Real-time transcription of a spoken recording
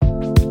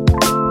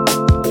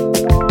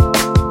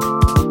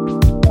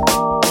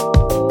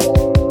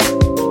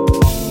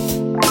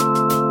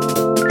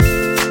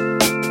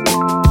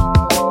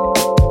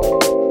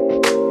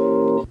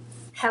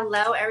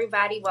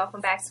everybody.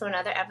 Welcome back to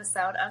another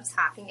episode of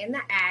Talking in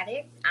the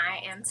Attic.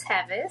 I am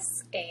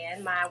Tevis,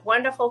 and my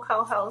wonderful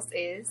co-host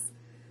is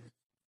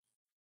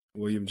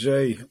William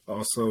J.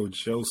 Also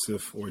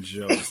Joseph or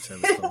Joe. As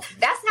Tevis calls me.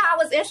 That's how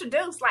I was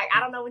introduced. Like, I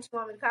don't know what you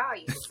want me to call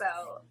you.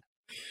 So,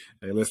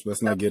 hey,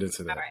 let's not get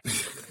into that. All right.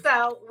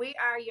 So we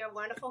are your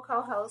wonderful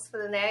co-hosts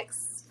for the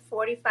next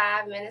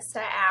 45 minutes to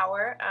an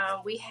hour.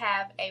 We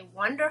have a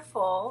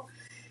wonderful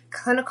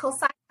clinical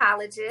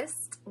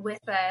psychologist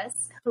with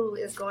us who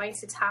is going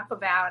to talk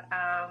about,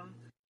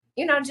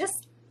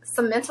 just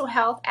some mental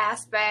health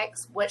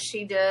aspects, what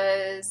she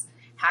does,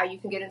 how you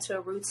can get into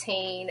a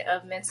routine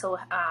of mental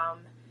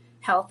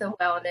health and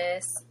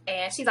wellness.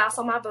 And she's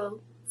also my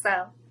boo.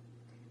 So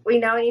we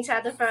know each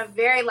other for a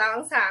very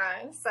long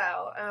time. So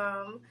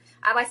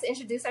I'd like to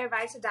introduce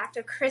everybody to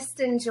Dr.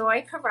 Kristen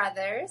Joy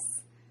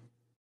Carruthers.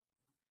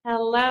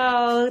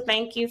 Hello.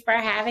 Thank you for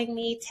having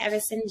me,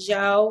 Tevis and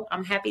Joe.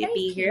 I'm happy to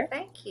be here.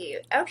 Thank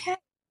you. Okay.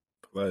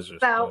 Pleasure.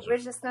 We're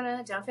just going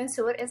to jump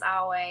into it as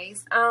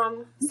always.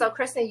 So,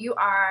 Kristen, you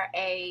are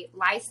a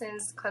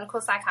licensed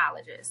clinical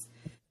psychologist.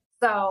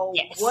 So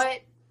yes.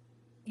 What,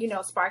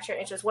 sparked your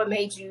interest? What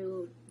made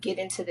you get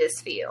into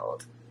this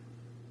field?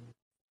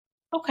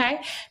 Okay.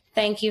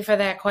 Thank you for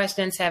that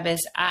question,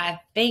 Tevis. I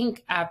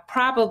think I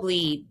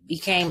probably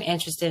became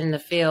interested in the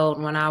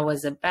field when I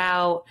was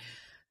about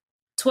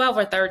 12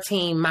 or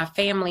 13. My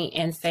family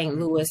in St.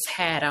 Louis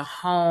had a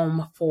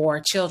home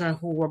for children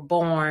who were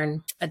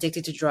born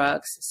addicted to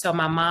drugs. So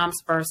my mom's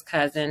first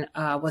cousin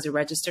was a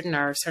registered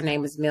nurse. Her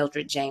name is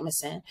Mildred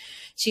Jameson.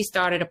 She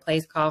started a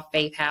place called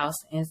Faith House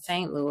in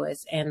St.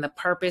 Louis. And the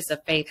purpose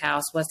of Faith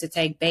House was to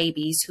take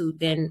babies who'd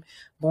been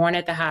born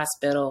at the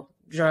hospital,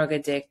 drug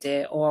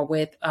addicted or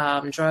with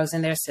drugs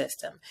in their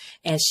system.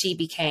 And she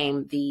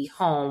became the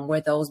home where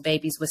those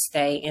babies would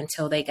stay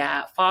until they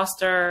got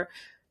foster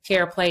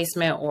care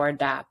placement or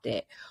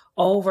adopted.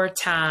 Over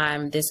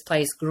time, this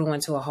place grew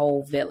into a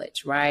whole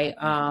village, right?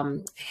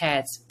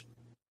 Had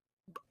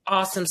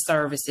awesome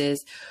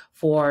services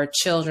for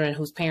children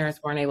whose parents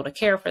weren't able to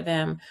care for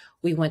them.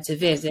 We went to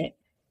visit.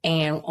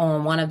 And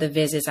on one of the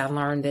visits, I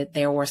learned that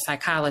there were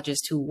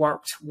psychologists who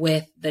worked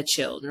with the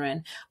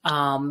children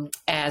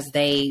as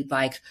they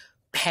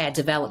had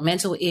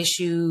developmental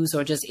issues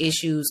or just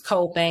issues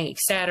coping, et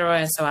cetera.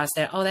 And so I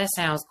said, oh, that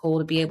sounds cool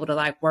to be able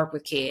to work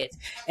with kids.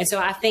 And so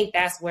I think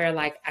that's where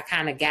I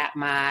kind of got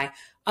my,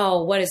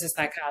 what is a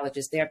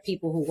psychologist? There are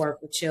people who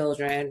work with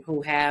children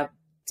who have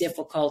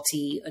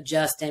difficulty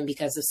adjusting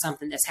because of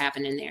something that's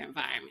happened in their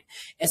environment.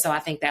 And so I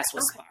think that's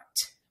what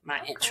sparked my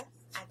interest.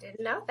 I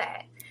didn't know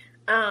that.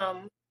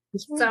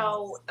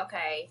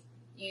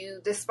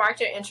 This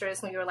sparked your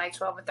interest when you were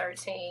 12 or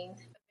 13.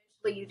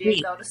 You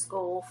did go to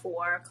school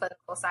for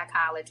clinical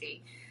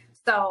psychology.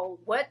 So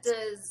what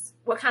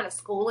kind of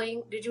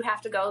schooling did you have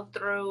to go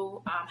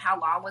through? How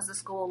long was the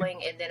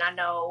schooling? And then I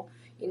know,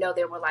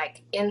 there were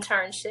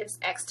internships,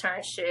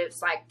 externships.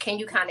 Can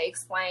you kind of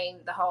explain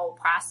the whole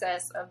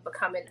process of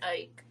becoming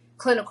a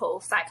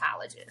clinical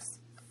psychologist?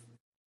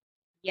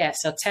 Yeah,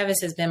 so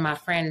Tevis has been my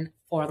friend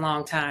for a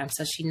long time,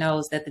 so she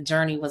knows that the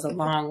journey was a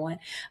long one.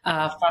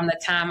 From the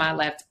time I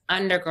left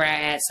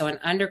undergrad, so in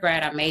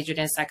undergrad, I majored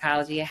in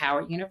psychology at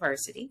Howard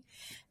University.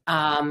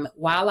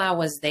 While I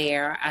was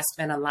there, I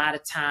spent a lot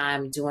of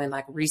time doing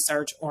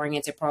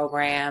research-oriented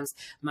programs.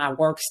 My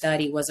work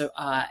study was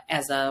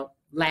as a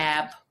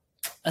lab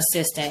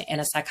assistant in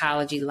a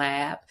psychology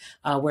lab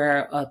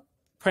where a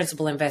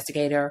principal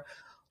investigator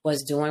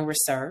was doing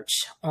research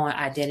on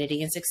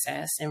identity and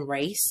success and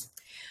race.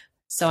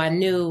 So I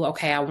knew,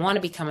 okay, I want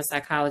to become a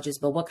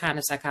psychologist, but what kind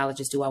of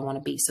psychologist do I want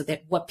to be? So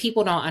that what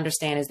people don't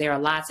understand is there are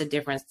lots of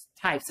different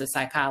types of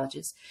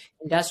psychologists: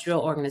 industrial,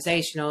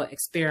 organizational,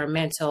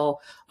 experimental,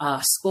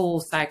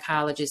 school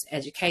psychologist,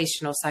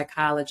 educational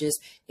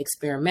psychologist,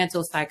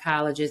 experimental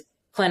psychologist,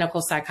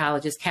 clinical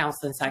psychologist,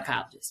 counseling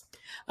psychologist.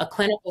 A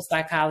clinical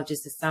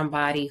psychologist is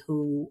somebody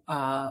who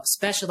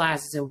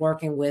specializes in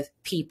working with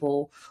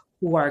people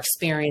who are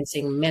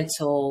experiencing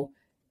mental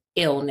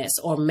illness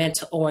or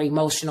mental or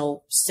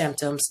emotional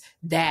symptoms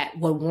that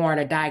would warrant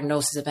a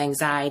diagnosis of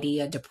anxiety,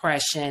 a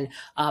depression,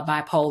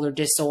 bipolar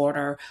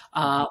disorder,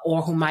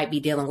 or who might be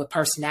dealing with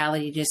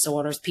personality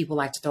disorders. People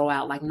like to throw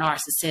out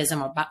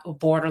narcissism or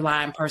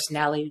borderline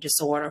personality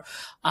disorder.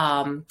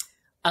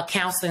 A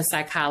counseling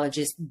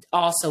psychologist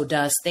also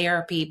does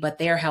therapy, but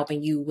they're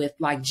helping you with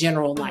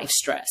general life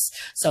stress.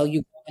 So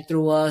you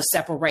through a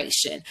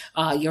separation,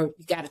 you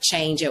got a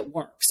change at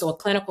work. So a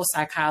clinical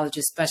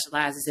psychologist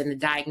specializes in the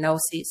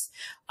diagnosis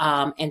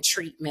and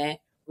treatment,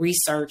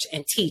 research,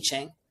 and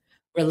teaching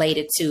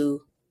related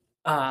to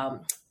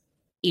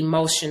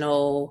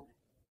emotional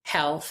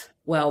health,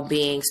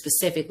 well-being,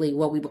 specifically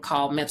what we would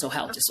call mental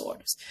health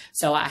disorders.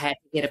 So I had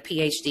to get a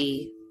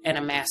PhD and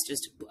a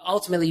master's.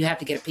 Ultimately, you have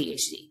to get a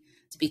PhD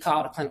to be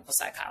called a clinical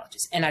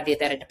psychologist. And I did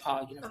that at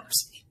DePaul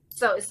University.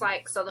 So it's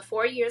so the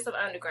 4 years of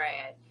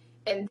undergrad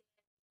and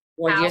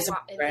 4 years of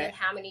and then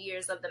how many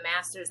years of the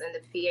master's and the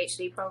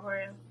PhD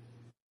program?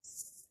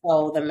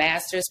 So the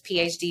master's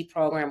PhD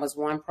program was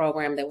one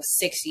program that was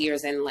 6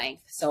 years in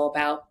length. So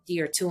about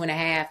year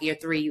 2.5, year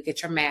 3, you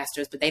get your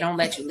master's, but they don't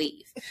let you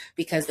leave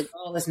because the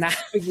goal is not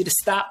for you to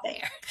stop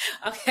there.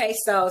 Okay.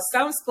 So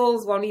some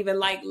schools won't even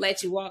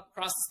let you walk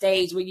across the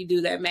stage when you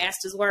do that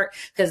master's work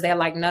because they're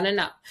like, no,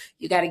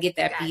 you got to get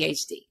that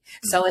PhD.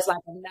 So it's like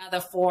another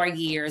 4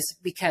 years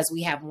because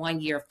we have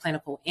 1 year of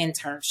clinical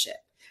internship.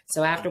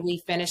 So after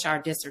we finish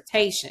our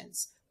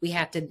dissertations, we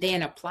have to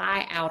then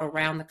apply out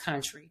around the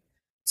country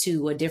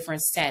to a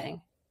different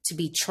setting to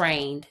be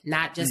trained,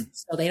 not just,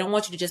 so they don't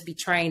want you to just be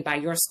trained by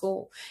your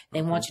school.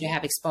 They want you to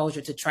have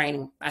exposure to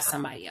training by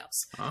somebody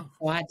else.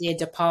 So I did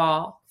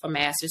DePaul for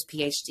master's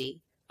PhD,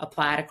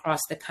 applied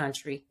across the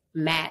country,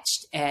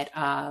 matched at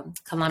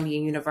Columbia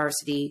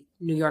University,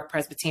 New York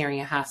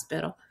Presbyterian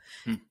Hospital.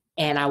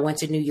 And I went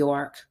to New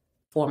York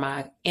for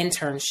my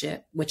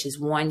internship, which is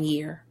 1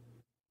 year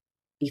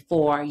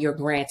before you're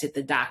granted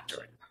the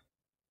doctorate.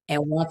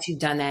 And once you've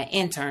done that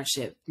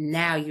internship,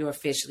 now you're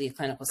officially a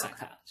clinical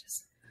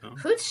psychologist.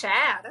 Good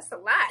child. That's a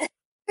lot.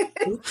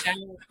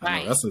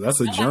 Right. That's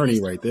a journey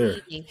right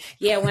there.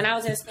 Yeah, when I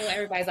was in school,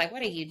 everybody's like,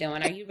 what are you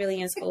doing? Are you really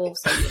in school?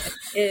 So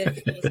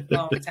it's a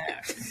long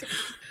time.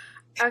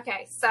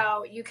 Okay,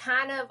 so you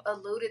kind of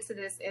alluded to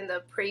this in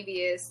the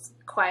previous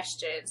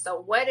question. So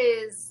what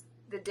is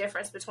the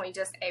difference between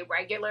just a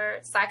regular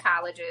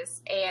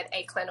psychologist and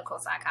a clinical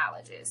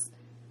psychologist?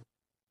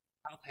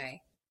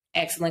 Okay.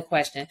 Excellent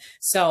question.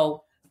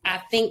 So I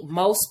think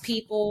most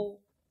people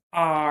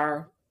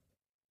are,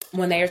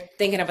 when they're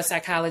thinking of a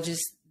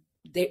psychologist,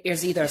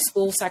 there's either a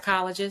school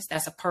psychologist,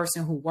 that's a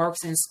person who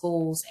works in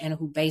schools and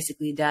who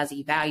basically does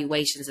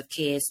evaluations of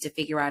kids to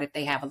figure out if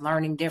they have a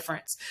learning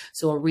difference.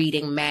 So a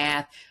reading,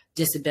 math,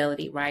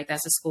 disability, right?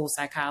 That's a school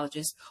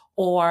psychologist.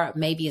 Or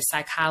maybe a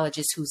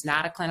psychologist who's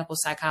not a clinical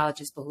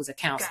psychologist, but who's a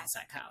counseling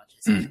psychologist.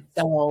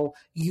 So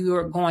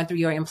you're going through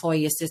your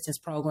employee assistance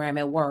program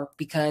at work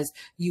because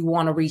you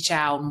want to reach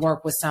out and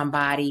work with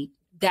somebody.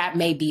 That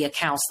may be a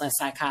counseling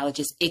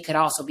psychologist. It could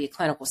also be a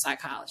clinical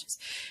psychologist.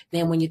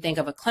 Then when you think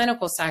of a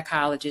clinical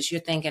psychologist,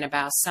 you're thinking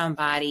about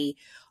somebody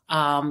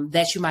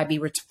that you might be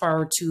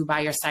referred to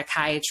by your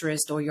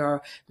psychiatrist or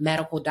your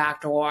medical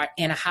doctor or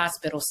in a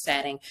hospital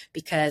setting,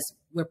 because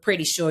we're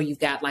pretty sure you've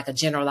got like a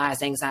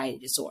generalized anxiety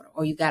disorder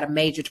or you've got a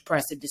major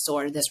depressive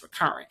disorder that's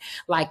recurrent.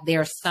 Like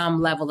there's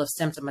some level of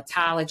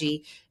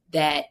symptomatology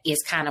that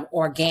is kind of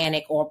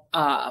organic or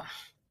not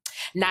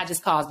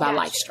just caused by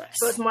life stress.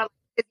 So it's more like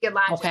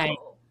physiological. Okay.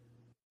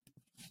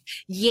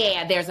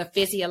 Yeah, there's a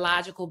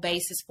physiological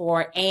basis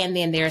for it. And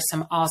then there's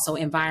some also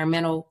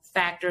environmental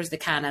factors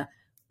that kind of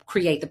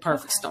create the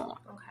perfect storm.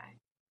 Okay.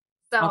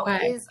 So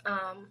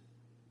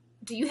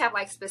do you have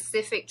like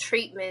specific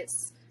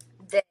treatments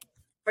that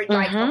for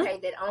like,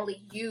 that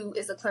only you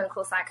as a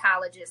clinical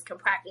psychologist can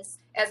practice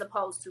as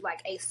opposed to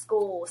like a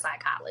school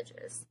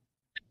psychologist?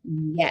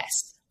 Yes.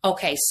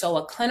 Okay. So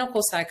a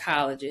clinical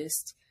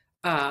psychologist,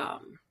 clinical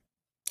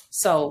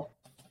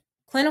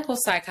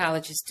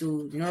psychologists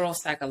do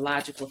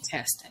neuropsychological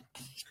testing.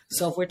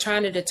 So if we're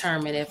trying to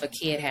determine if a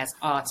kid has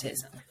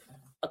autism,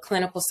 a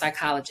clinical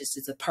psychologist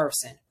is a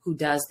person who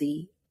does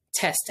the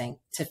testing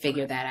to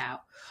figure that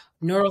out.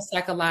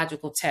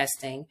 Neuropsychological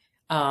testing.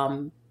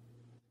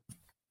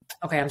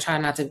 Okay, I'm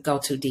trying not to go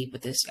too deep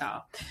with this,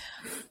 y'all.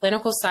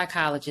 Clinical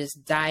psychologists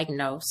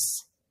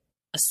diagnose,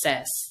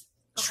 assess,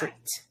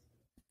 treat.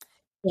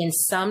 In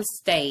some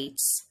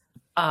states,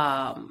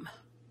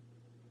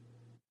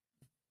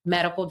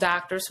 medical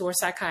doctors who are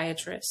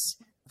psychiatrists,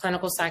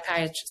 clinical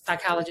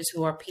psychologists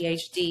who are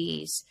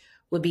PhDs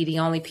would be the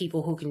only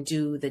people who can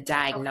do the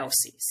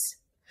diagnoses.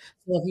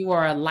 So if you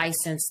are a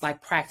licensed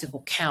like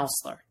practical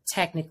counselor,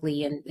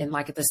 technically in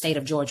like the state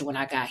of Georgia when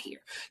I got here,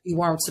 you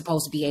weren't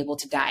supposed to be able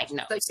to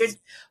diagnose.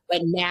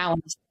 But now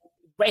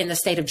in the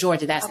state of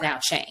Georgia, that's now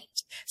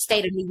changed.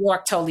 State of New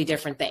York, totally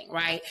different thing,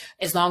 right?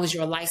 As long as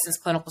you're a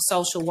licensed clinical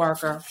social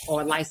worker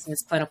or a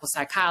licensed clinical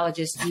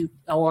psychologist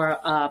or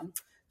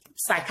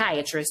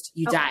psychiatrist,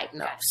 you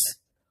diagnose.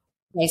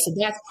 Okay, so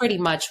that's pretty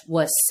much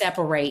what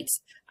separates,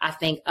 I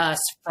think, us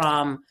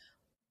from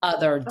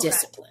other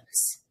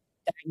disciplines.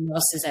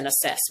 Diagnosis and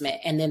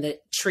assessment, and then the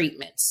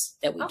treatments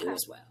that we do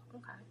as well.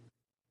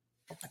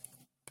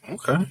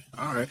 Okay.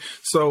 All right.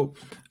 So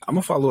I'm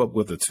going to follow up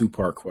with a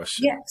 2-part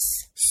question.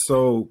 Yes.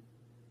 So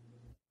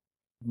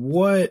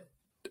what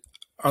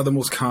are the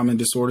most common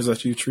disorders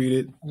that you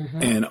treated?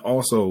 And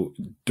also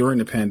during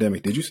the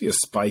pandemic, did you see a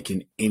spike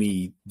in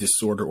any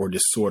disorder or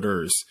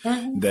disorders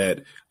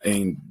that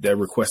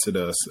requested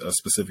a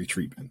specific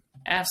treatment?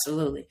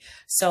 Absolutely.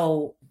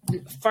 So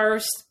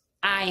first,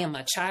 I am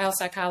a child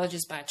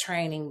psychologist by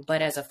training,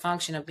 but as a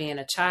function of being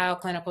a child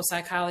clinical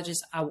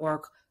psychologist, I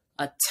work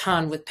a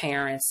ton with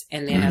parents,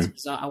 and then as a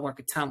result, I work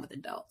a ton with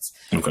adults.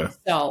 Okay.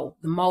 So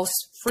the most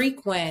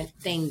frequent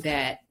thing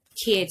that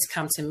kids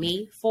come to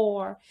me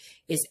for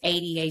is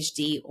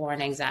ADHD or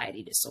an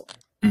anxiety disorder.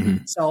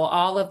 So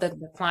all of the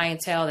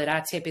clientele that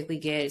I typically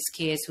get is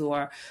kids who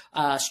are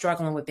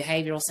struggling with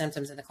behavioral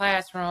symptoms in the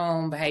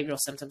classroom, behavioral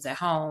symptoms at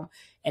home,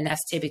 and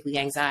that's typically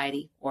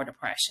anxiety or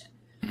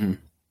depression.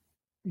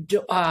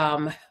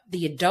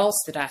 the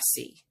adults that I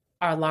see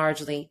are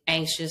largely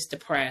anxious,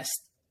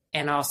 depressed,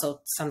 and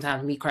also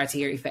sometimes meet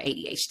criteria for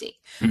ADHD.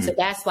 Mm-hmm. So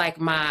that's like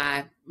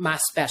my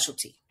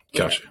specialty.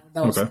 Gotcha.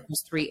 Those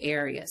 3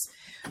 areas.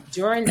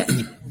 During the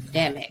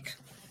pandemic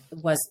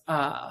was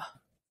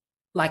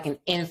like an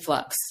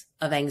influx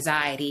of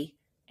anxiety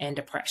and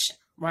depression,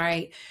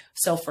 right?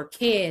 So for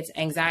kids,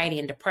 anxiety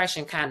and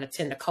depression kind of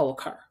tend to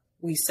co-occur.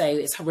 We say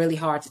it's really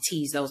hard to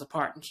tease those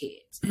apart in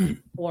kids. Mm-hmm.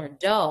 For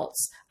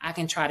adults, I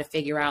can try to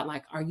figure out,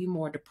 like, are you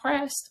more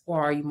depressed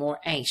or are you more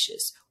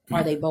anxious? Mm-hmm.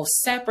 Are they both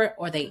separate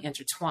or they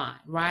intertwine,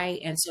 right?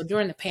 And so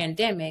during the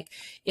pandemic,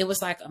 it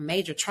was like a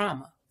major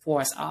trauma for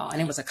us all.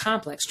 And it was a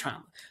complex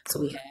trauma. So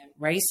we had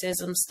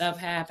racism stuff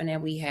happening.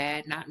 We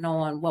had not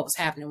knowing what was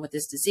happening with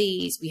this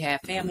disease. We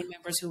had family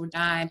members who were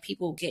dying,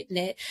 people getting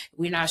it.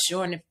 We're not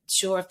sure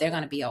if they're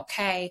going to be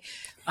okay.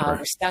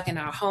 We're stuck in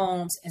our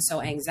homes. And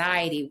so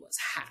anxiety was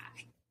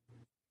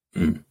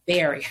high,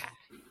 very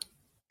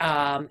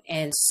high.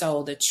 And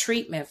so the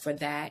treatment for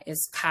that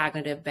is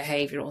cognitive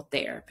behavioral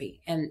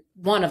therapy. And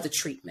one of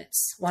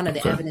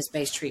the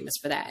evidence-based treatments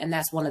for that. And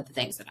that's one of the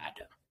things that I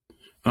do.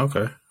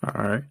 Okay.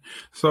 All right.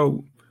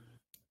 So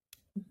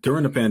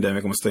during the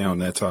pandemic, I'm going to stay on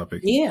that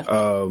topic. Yeah.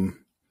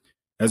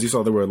 As you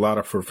saw, there were a lot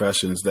of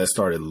professions that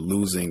started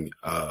losing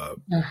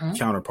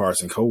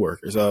counterparts and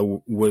coworkers.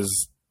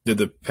 Did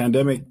the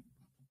pandemic,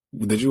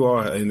 did you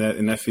all in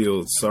that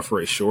field suffer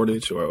a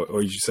shortage,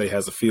 or you say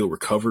has the field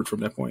recovered from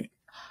that point?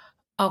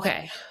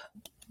 Okay.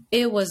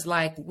 It was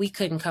like we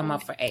couldn't come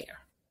up for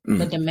air. Mm-hmm.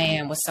 The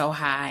demand was so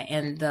high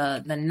and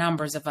the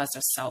numbers of us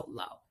are so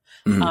low.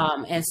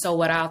 Mm-hmm. And so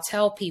what I'll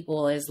tell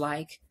people is,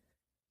 like,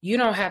 you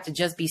don't have to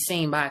just be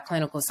seen by a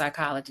clinical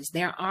psychologist.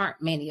 There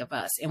aren't many of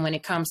us. And when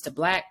it comes to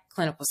Black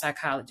clinical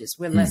psychologists,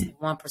 we're less than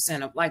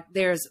 1% of, like,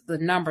 the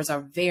numbers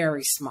are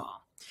very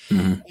small.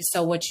 Mm-hmm. And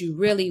so what you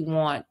really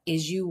want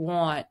is you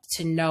want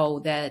to know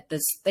that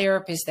the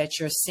therapist that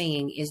you're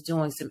seeing is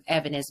doing some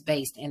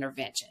evidence-based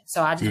intervention.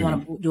 So I just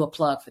want to do a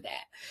plug for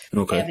that.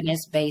 Okay.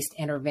 Evidence-based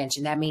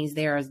intervention. That means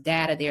there's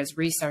data, there's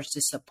research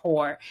to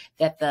support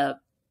that the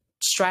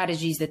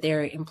strategies that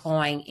they're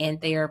employing in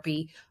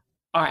therapy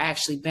are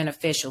actually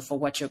beneficial for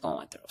what you're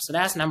going through. So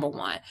that's number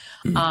one.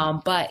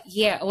 Mm-hmm. But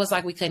yeah, it was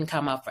like we couldn't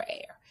come up for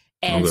air.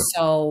 And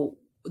so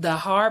the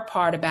hard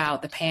part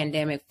about the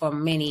pandemic for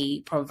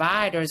many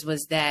providers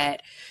was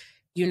that,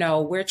 you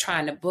know, we're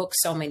trying to book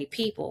so many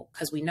people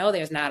because we know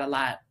there's not a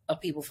lot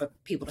of people for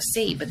people to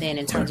see. But then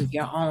in terms of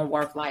your own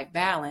work-life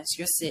balance,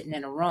 you're sitting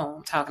in a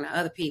room talking to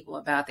other people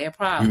about their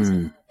problems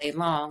all day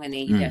long. And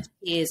then you got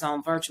kids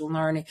on virtual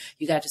learning.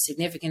 You got your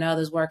significant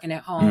others working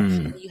at home.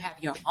 And you have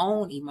your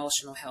own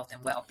emotional health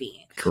and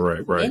well-being.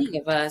 Correct, right. Many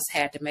of us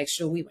had to make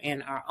sure we were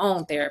in our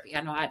own therapy.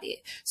 I know I did.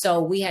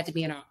 So we had to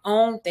be in our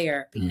own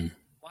therapy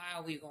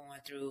while we were going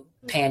through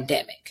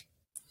pandemic.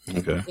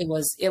 Okay. It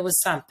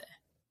was something.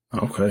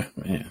 Okay,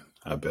 man.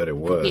 I bet it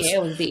was. Yeah,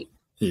 it was deep.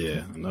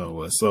 Yeah, I know it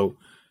was. So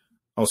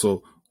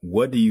also,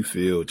 what do you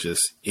feel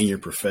just in your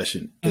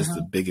profession is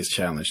the biggest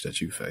challenge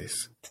that you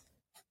face?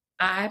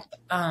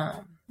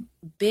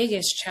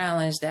 Biggest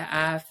challenge that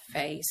I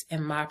face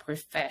in my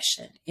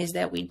profession is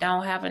that we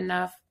don't have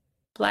enough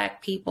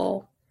Black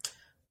people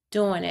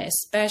doing it,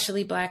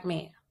 especially Black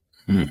men.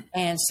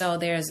 And so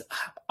there's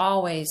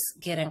always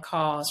getting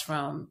calls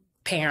from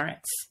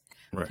parents.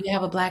 Right. Do you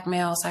have a Black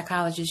male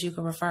psychologist you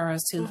can refer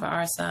us to for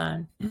our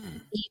son?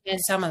 Even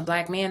some of the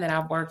Black men that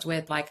I've worked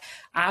with, like,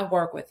 I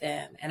work with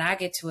them and I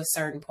get to a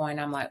certain point,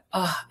 I'm like,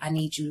 oh, I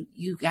need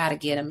you got to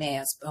get a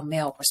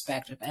male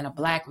perspective and a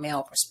Black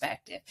male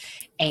perspective.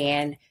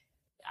 And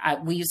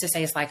we used to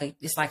say it's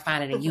like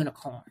finding a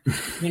unicorn,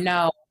 you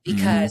know,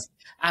 because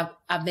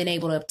I've been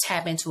able to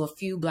tap into a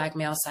few Black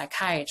male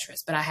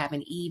psychiatrists, but I have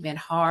an even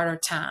harder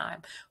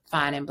time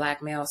finding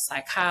Black male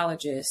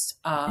psychologists.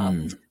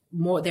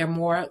 They're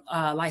more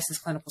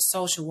licensed clinical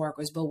social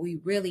workers, but we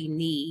really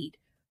need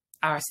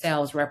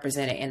ourselves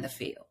represented in the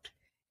field.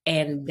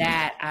 And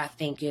that, I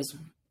think, is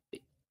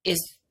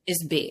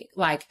big.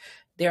 Like,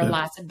 there are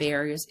lots of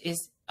barriers.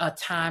 It's a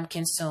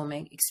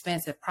time-consuming,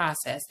 expensive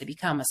process to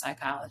become a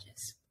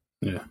psychologist.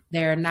 Yeah.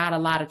 There are not a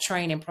lot of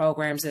training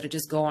programs that are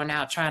just going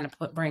out trying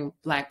to bring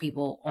Black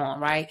people on,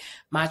 right?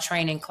 My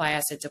training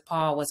class at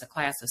DePaul was a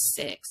class of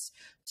 6.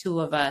 2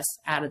 of us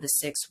out of the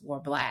 6 were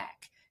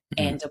Black.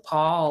 And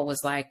DePaul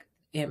was like,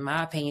 in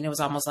my opinion, it was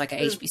almost like a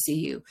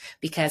HBCU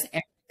because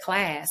every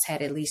class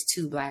had at least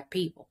 2 Black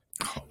people.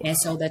 Oh, wow. And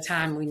so the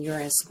time when you're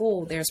in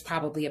school, there's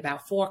probably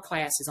about 4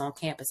 classes on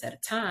campus at a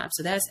time.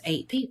 So that's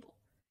 8 people.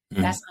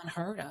 That's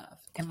unheard of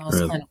in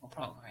most clinical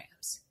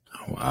programs.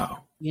 Oh,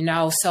 wow. You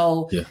know,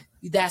 so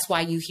that's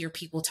why you hear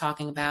people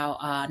talking about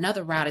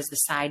another route is the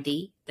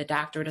PsyD, the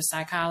Doctorate of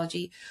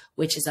Psychology,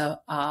 which is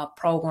a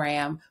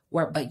program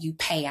but you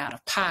pay out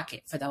of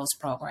pocket for those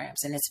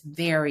programs, and it's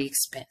very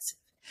expensive.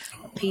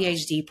 A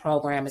PhD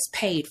program is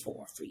paid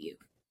for you,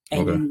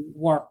 and you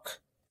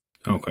work.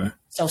 Okay.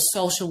 So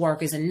social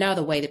work is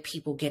another way that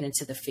people get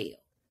into the field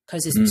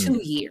because it's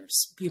 2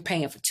 years. You're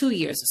paying for 2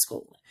 years of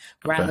schooling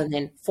rather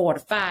than 4 to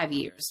 5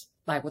 years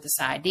like with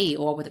a PsyD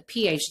or with a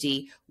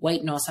PhD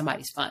waiting on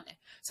somebody's funding.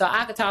 So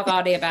I could talk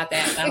all day about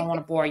that. I don't want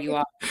to bore you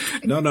all.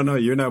 No.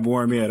 You're not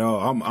boring me at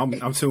all.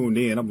 I'm tuned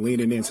in. I'm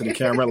leaning into the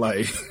camera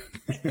like,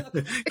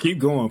 keep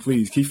going,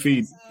 please. Keep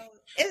feeding. So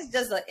it's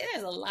just it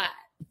is a lot.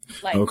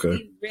 Like, Okay.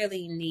 we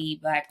really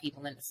need Black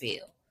people in the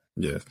field.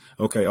 Yes.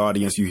 Okay,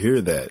 audience, you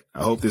hear that.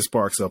 I hope this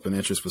sparks up an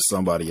interest for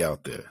somebody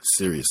out there.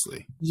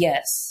 Seriously.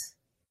 Yes.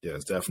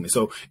 Yes, definitely.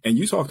 So, and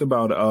you talked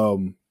about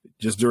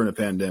just during the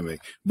pandemic,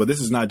 but this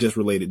is not just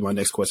related. My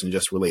next question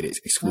just related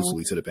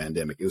exclusively to the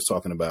pandemic. It was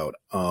talking about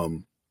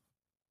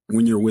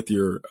when you're with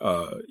your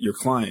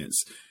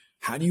clients,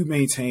 how do you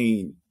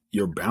maintain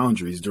your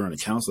boundaries during a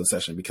counseling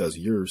session, because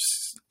you're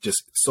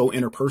just so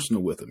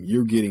interpersonal with them?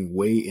 You're getting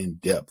way in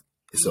depth.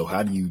 So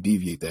how do you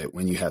deviate that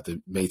when you have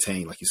to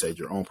maintain, like you said,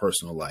 your own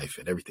personal life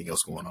and everything else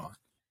going on?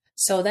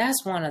 So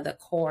that's one of the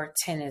core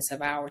tenets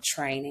of our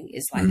training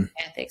is like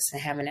ethics,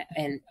 and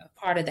and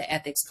part of the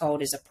ethics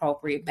code is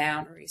appropriate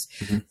boundaries.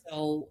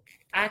 So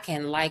I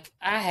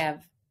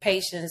have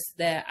patients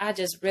that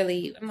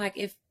I'm like,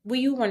 if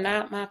you were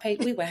not my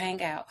patient, we would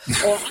hang out.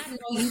 Or I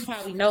know you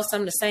probably know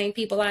some of the same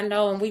people I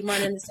know, and we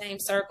run in the same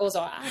circles,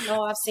 or I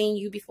know I've seen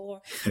you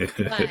before.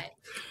 But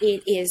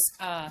it is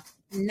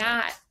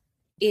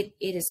it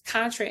is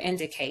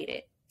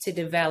contraindicated to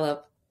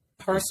develop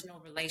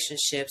personal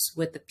relationships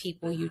with the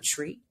people you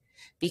treat,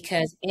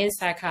 because in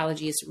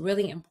psychology, it's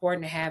really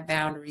important to have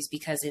boundaries,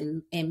 because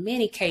in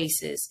many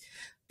cases,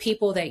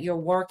 people that you're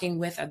working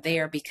with are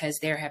there because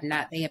they have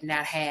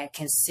not had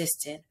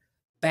consistent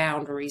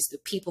boundaries. The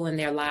people in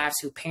their lives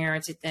who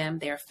parented them,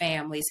 their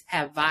families,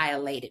 have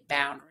violated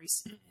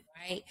boundaries,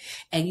 right?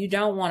 And you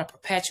don't want to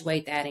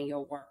perpetuate that in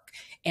your work.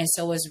 And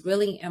so it's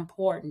really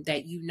important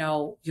that you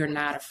know you're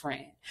not a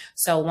friend.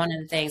 So one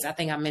of the things, I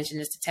think I mentioned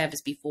this to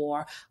Tevis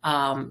before,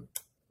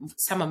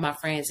 some of my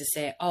friends have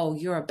said, oh,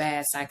 you're a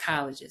bad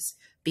psychologist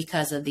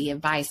because of the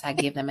advice I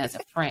give them as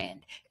a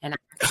friend. And I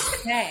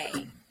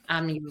say,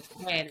 I'm your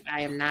friend.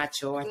 I am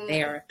not your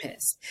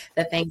therapist.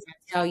 The things I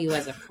tell you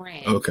as a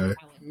friend, I would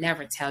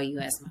never tell you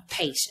as my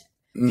patient.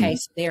 Okay,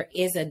 so there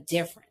is a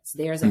difference.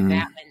 There's a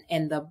balance,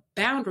 and the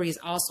boundary is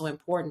also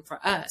important for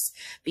us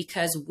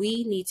because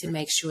we need to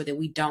make sure that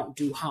we don't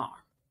do harm,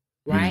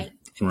 right?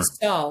 Right.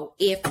 So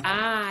if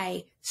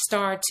I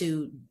start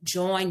to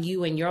join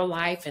you in your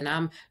life and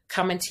I'm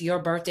coming to your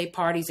birthday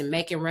parties and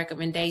making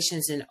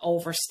recommendations and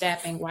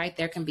overstepping, right,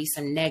 there can be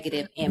some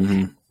negative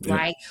impact,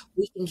 right?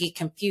 We can get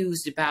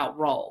confused about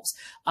roles.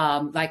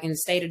 Like in the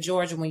state of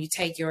Georgia, when you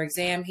take your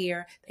exam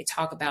here, they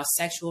talk about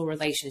sexual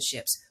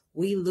relationships.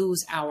 We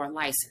lose our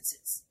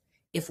licenses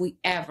if we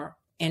ever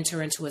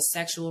enter into a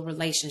sexual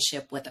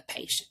relationship with a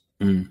patient.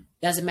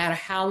 Doesn't matter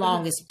how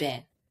long it's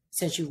been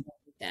since you've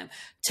worked with them.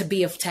 To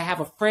have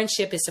a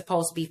friendship is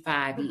supposed to be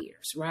 5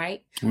 years,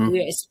 right?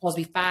 It's supposed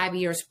to be 5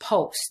 years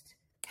post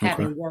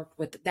having worked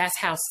with. That's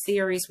how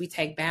serious we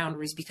take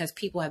boundaries, because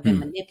people have been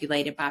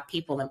manipulated by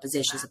people in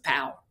positions of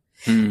power.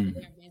 There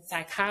have been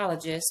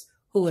psychologists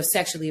who have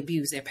sexually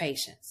abused their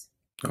patients.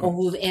 Or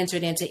who've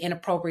entered into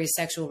inappropriate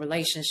sexual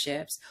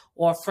relationships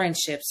or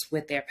friendships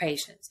with their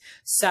patients.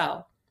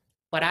 So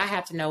what I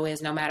have to know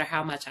is, no matter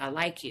how much I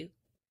like you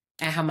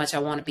and how much I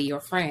want to be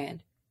your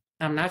friend,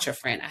 I'm not your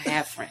friend. I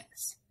have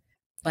friends,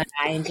 but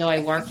I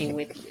enjoy working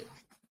with you.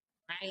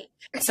 Right.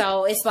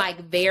 So it's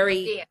like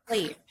very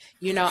clear.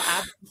 You know,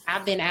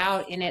 I've been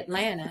out in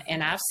Atlanta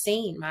and I've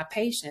seen my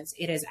patients.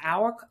 It is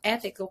our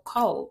ethical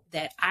code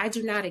that I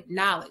do not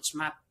acknowledge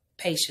my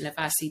patient if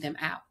I see them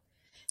out.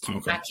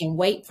 I can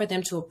wait for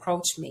them to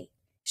approach me.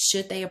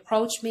 Should they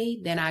approach me,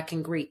 then I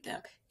can greet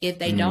them. If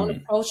they don't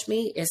approach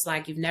me, it's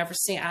like, you've never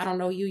seen, I don't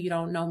know you, you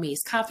don't know me.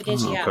 It's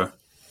confidentiality,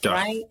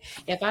 right?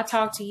 If I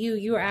talk to you,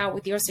 you're out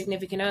with your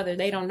significant other,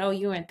 they don't know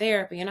you're in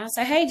therapy. And I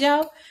say, hey,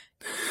 Joe.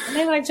 And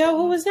they're like, Joe,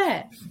 who was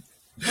that?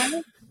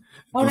 Right?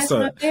 Oh, that's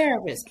my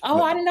therapist.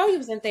 Oh, I didn't know you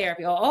was in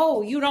therapy. Or,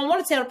 oh, you don't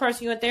want to tell the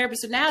person you're in therapy.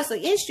 So now it's an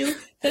issue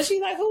because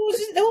she's like, who was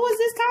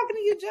this talking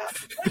to you, Joe?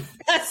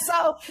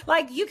 So,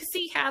 like, you can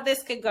see how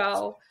this could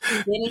go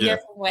in a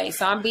different way.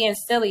 So I'm being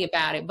silly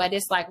about it, but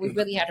it's like, we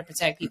really have to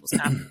protect people's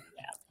confidence.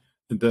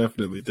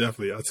 Definitely.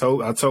 I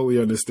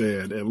totally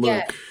understand. And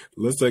look,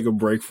 let's take a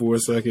break for a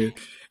second.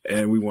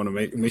 And we want to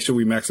make sure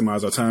we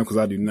maximize our time, because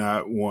I do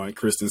not want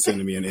Kristen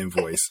sending me an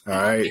invoice. All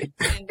right.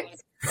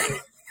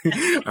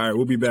 All right,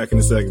 we'll be back in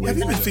a second. Have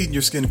you been feeding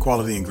your skin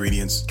quality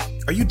ingredients?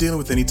 Are you dealing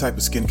with any type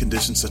of skin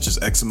condition such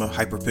as eczema,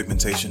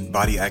 hyperpigmentation,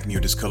 body acne, or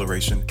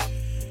discoloration?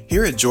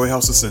 Here at Joy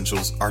House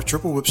Essentials, our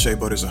Triple Whip Shea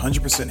Butter is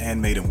 100%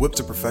 handmade and whipped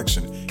to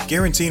perfection,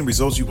 guaranteeing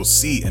results you will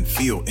see and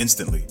feel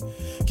instantly.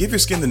 Give your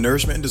skin the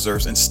nourishment it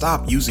deserves and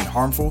stop using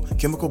harmful,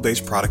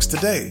 chemical-based products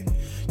today.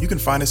 You can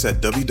find us at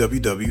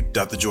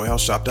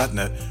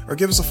www.thejoyhouseshop.net or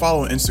give us a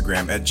follow on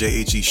Instagram at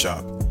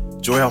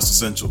JHEShop. Joy House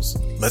Essentials.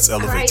 Let's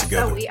elevate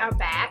together. So we are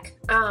back.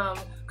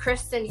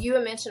 Kristen, you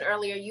had mentioned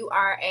earlier you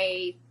are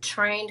a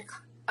trained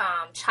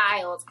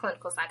child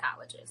clinical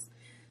psychologist.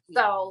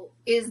 So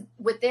is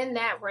within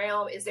that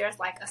realm, is there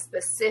like a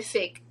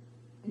specific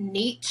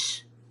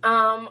niche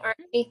or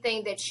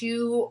anything that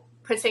you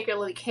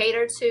particularly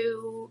cater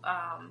to?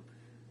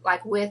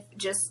 like with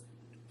just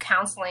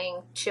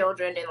counseling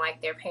children and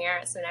like their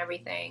parents and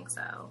everything.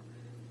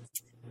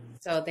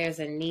 So there's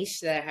a niche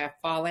that I have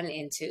fallen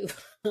into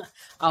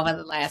over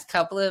the last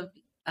couple of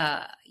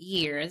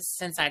years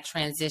since I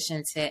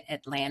transitioned to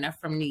Atlanta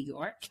from New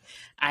York.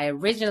 I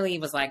originally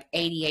was like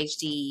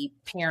ADHD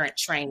parent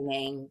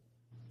training,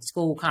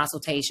 school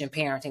consultation,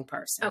 parenting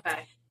person.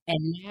 Okay.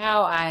 And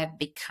now I've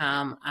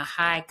become a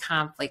high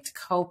conflict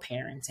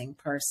co-parenting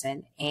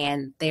person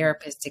and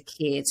therapist to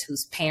kids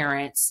whose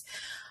parents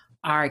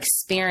are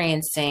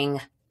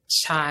experiencing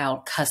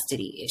child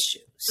custody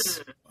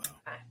issues.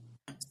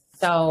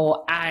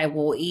 So I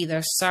will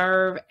either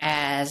serve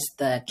as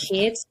the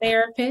kid's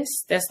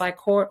therapist that's like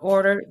court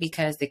ordered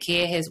because the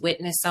kid has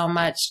witnessed so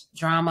much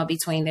drama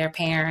between their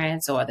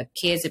parents, or the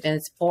kids have been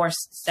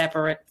forced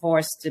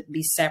to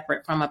be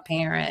separate from a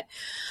parent,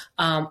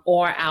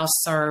 or I'll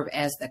serve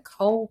as the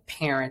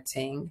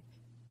co-parenting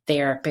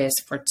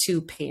therapist for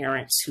two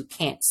parents who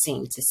can't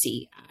seem to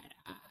see eye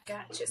to eye.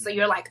 Gotcha. So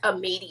you're like a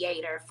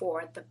mediator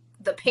for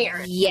the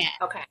parent. Yeah.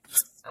 Okay.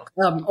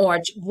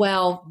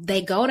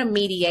 They go to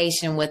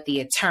mediation with the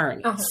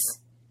attorneys,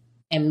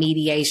 and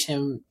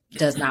mediation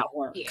does not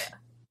work. Yeah.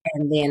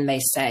 And then they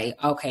say,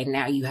 okay,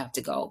 now you have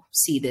to go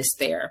see this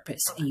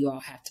therapist, and you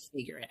all have to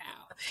figure it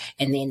out.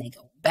 And then they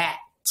go back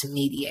to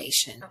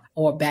mediation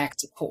or back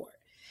to court.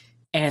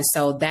 And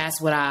so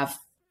that's what I've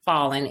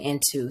fallen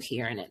into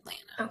here in Atlanta.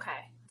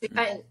 Okay.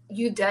 And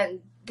you've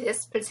done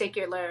this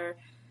particular,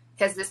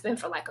 has this been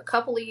for like a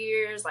couple of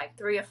years, like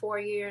 3 or 4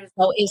 years?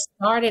 So it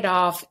started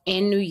off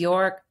in New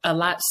York.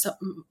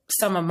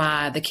 Some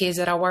of the kids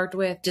that I worked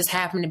with just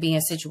happened to be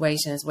in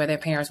situations where their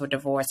parents were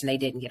divorced and they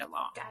didn't get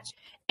along. Gotcha.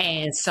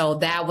 And so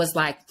that was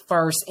like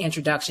first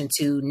introduction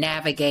to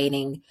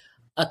navigating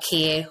a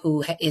kid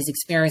who is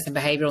experiencing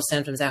behavioral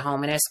symptoms at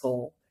home and at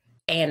school,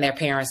 and their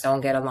parents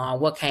don't get along.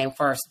 What came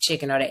first,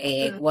 chicken or the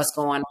egg? Mm-hmm. What's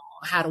going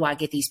on? How do I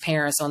get these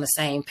parents on the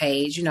same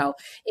page? You know,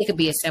 it could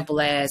be as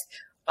simple as,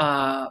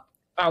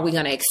 are we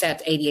going to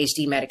accept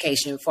ADHD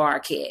medication for our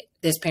kid?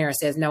 This parent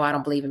says, no, I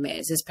don't believe in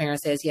meds. This parent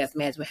says, yes,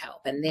 meds will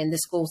help. And then the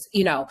schools,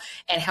 and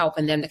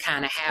helping them to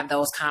kind of have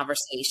those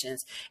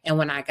conversations. And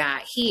when I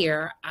got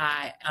here,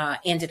 I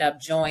ended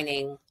up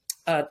joining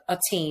a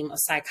team of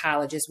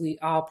psychologists. We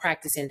all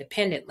practice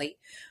independently,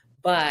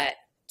 but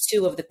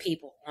 2 of the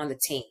people on the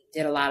team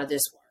did a lot of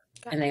this work.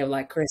 Okay. And they were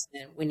like,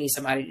 Kristen, we need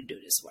somebody to do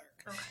this work.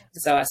 Okay.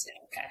 So I said,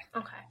 okay.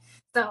 Okay.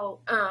 So,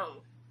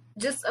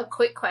 just a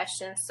quick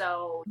question.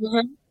 So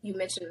you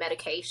mentioned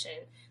medication.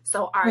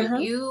 So are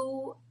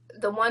you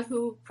the one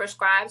who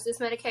prescribes this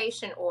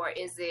medication, or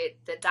is it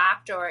the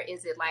doctor, or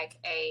is it like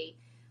a,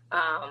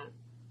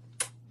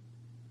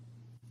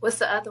 what's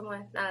the other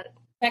one?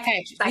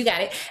 Psychiatrist. You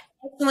got it.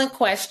 Excellent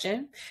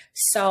question.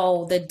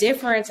 So the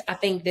difference, I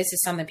think this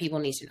is something people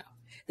need to know.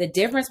 The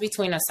difference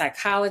between a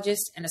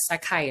psychologist and a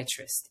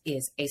psychiatrist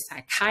is a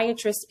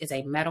psychiatrist is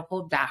a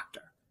medical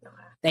doctor.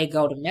 They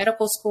go to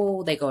medical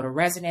school, they go to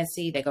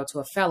residency, they go to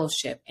a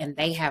fellowship, and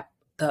they have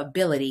the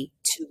ability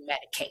to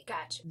medicate.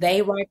 Gotcha.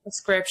 They write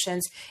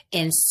prescriptions.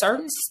 In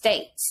certain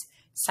states,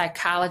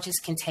 psychologists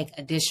can take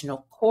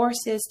additional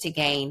courses to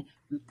gain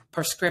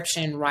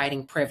prescription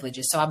writing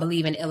privileges. So I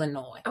believe in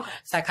Illinois,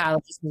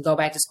 psychologists can go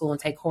back to school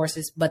and take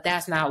courses, but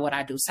that's not what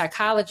I do.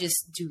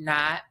 Psychologists do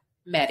not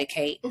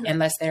medicate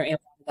unless they're in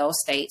one of those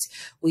states.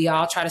 We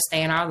all try to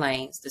stay in our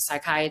lanes. The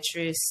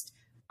psychiatrists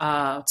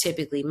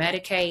typically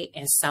medicate,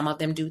 and some of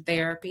them do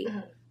therapy.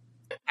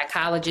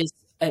 Psychologists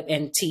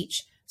and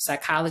teach.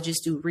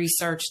 Psychologists do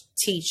research,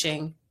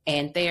 teaching,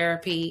 and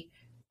therapy.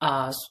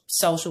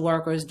 Social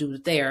workers do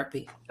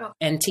therapy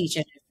and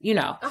teaching,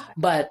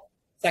 but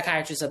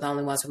psychiatrists are the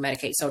only ones who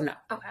medicate. So no.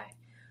 Okay.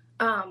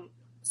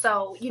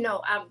 So,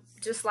 I'm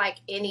just like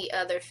any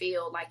other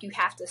field, like you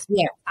have to stay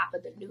on top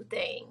of the new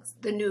things,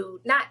 I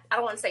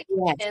don't want to say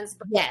trends,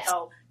 but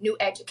new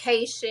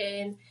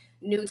education,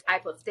 new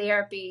type of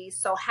therapy.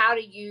 So how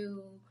do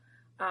you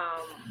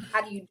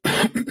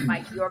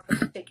like your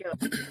particular?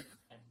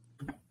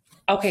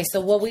 Okay,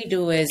 so what we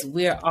do is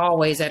we're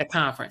always at a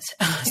conference.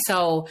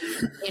 So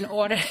in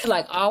order,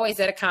 like always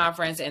at a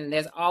conference, and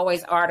there's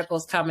always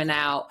articles coming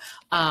out.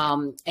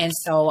 And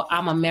so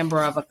I'm a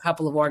member of a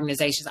couple of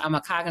organizations. I'm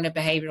a cognitive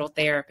behavioral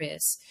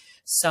therapist.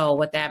 So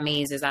what that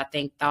means is I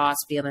think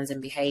thoughts, feelings,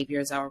 and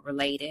behaviors are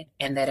related.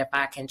 And that if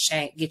I can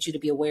get you to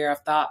be aware of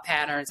thought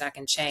patterns, I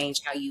can change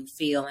how you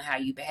feel and how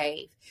you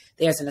behave.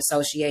 There's an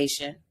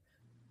association.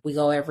 We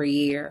go every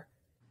year,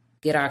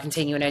 get our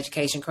continuing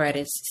education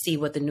credits, see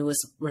what the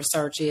newest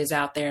research is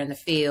out there in the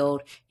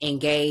field,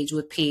 engage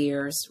with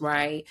peers,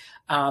 right?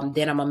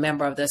 Then I'm a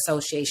member of the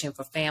Association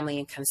for Family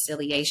and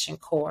Conciliation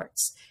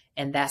Courts.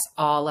 And that's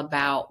all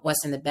about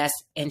what's in the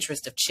best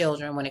interest of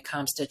children when it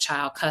comes to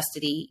child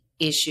custody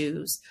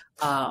issues.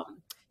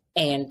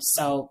 And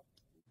so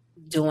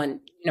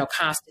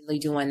constantly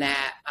doing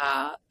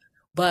that.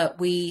 But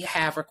we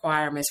have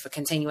requirements for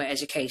continuing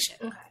education.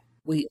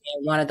 Okay.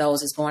 One of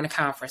those is going to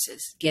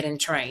conferences, getting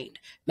trained,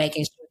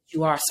 making sure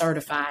you are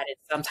certified in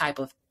some type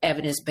of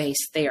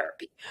evidence-based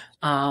therapy.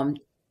 And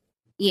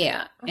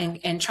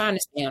trying to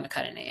stay on the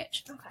cutting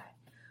edge. Okay.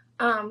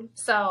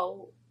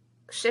 So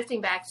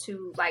shifting back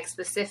to like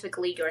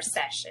specifically your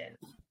session.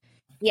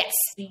 Yes.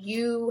 Do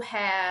you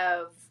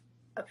have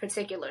a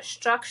particular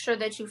structure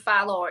that you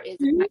follow, or is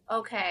it like,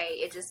 okay,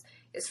 it just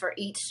is for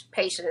each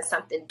patient is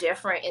something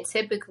different? And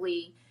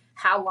typically,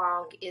 how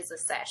long is a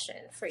session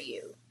for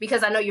you?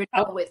 Because I know you're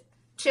dealing with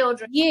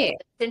children. Yeah.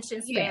 The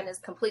attention span is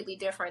completely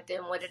different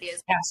than what it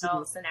is for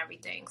adults and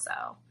everything.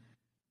 So.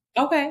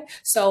 Okay.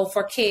 So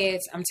for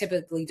kids, I'm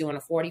typically doing a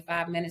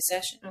 45-minute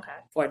session. Okay.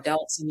 For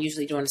adults, I'm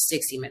usually doing a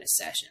 60-minute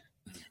session.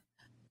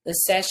 The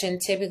session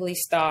typically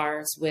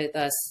starts with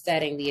us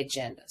setting the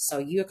agenda. So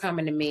you're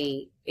coming to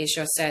me, it's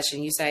your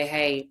session. You say,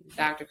 hey,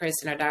 Dr.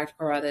 Kristen or Dr.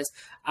 Carruthers,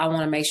 I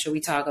want to make sure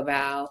we talk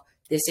about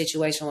this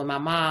situation with my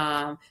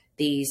mom,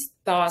 these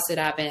thoughts that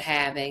I've been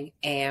having,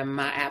 and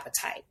my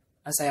appetite.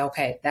 I say,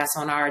 okay, that's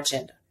on our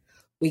agenda.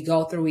 We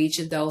go through each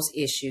of those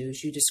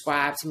issues. You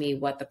describe to me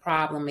what the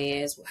problem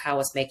is, how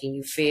it's making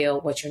you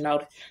feel, what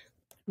you're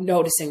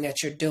noticing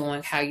that you're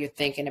doing, how you're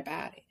thinking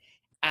about it.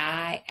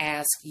 I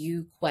ask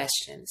you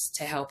questions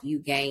to help you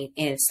gain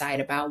insight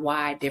about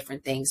why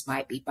different things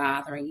might be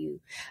bothering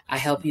you. I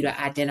help you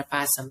to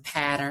identify some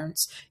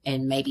patterns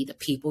and maybe the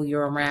people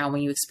you're around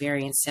when you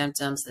experience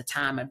symptoms, the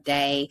time of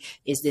day.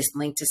 Is this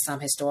linked to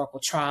some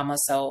historical trauma?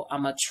 So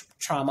I'm a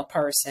trauma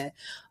person.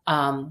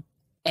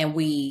 And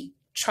we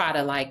try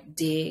to like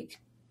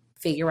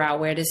figure out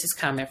where this is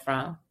coming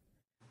from,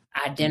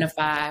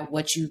 identify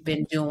what you've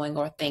been doing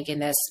or thinking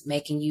that's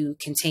making you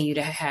continue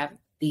to have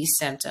these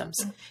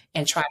symptoms,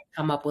 and try to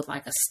come up with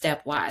like a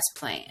stepwise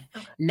plan.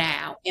 Okay.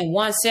 Now, in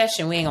one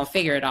session, we ain't gonna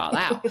figure it all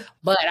out,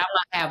 but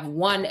I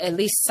want to have at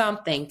least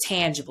something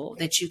tangible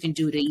that you can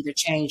do to either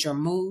change your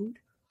mood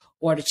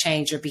or to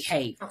change your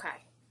behavior. Okay.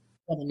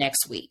 For the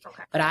next week.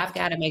 Okay. But I've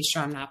got to make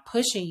sure I'm not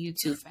pushing you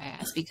too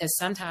fast, because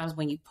sometimes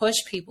when you push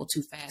people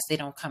too fast, they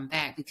don't come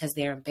back because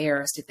they're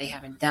embarrassed if they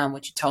haven't done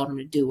what you told them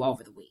to do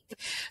over the week.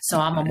 So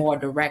I'm a more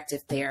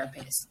directive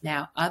therapist.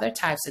 Now, other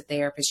types of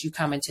therapists, you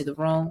come into the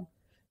room,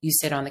 you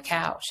sit on the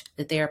couch,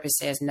 the therapist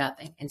says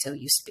nothing until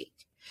you speak.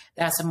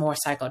 That's a more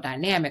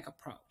psychodynamic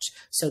approach.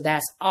 So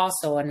that's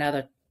also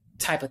another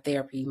type of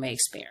therapy you may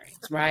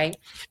experience, right?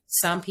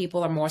 Some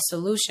people are more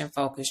solution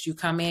focused. You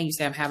come in, you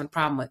say, I'm having a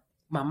problem with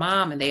my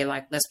mom, and they're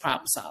like, let's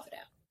problem solve it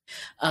out.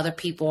 Other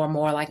people are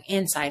more like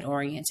insight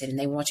oriented, and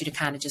they want you to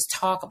kind of just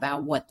talk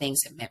about what things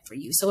have meant for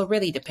you. So it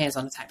really depends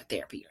on the type of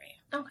therapy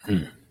you're in.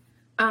 Okay.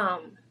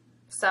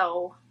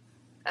 So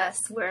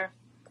we're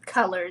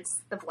colors,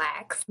 the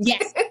blacks.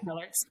 Yes,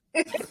 colors.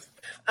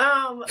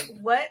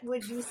 What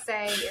would you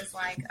say is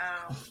like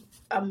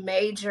a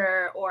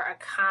major or a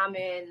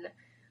common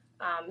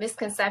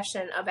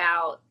misconception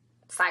about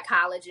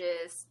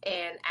psychologists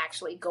and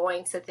actually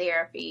going to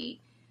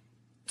therapy?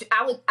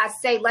 I'd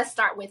say let's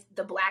start with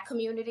the Black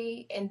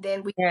community, and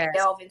then we can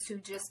delve into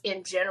just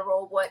in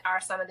general what are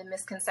some of the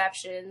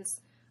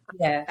misconceptions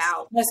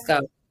about. Let's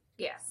go.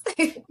 Yes.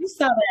 You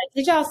saw that.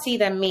 Did y'all see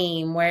the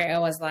meme where it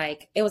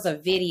was a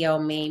video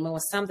meme? It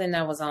was something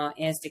that was on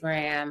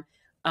Instagram.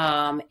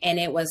 And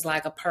it was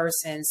like a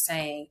person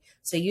saying,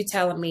 so you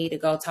telling me to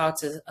go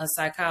talk to a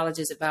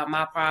psychologist about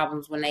my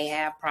problems when they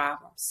have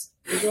problems?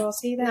 Did you all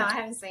see that? No, I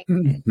haven't seen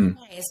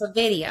it. It's a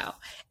video.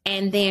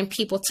 And then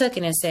people took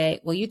it and said,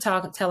 well, you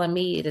telling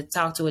me to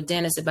talk to a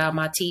dentist about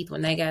my teeth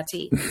when they got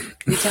teeth.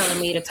 You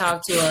telling me to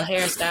talk to a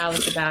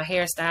hairstylist about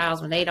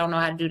hairstyles when they don't know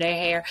how to do their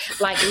hair.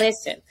 Like,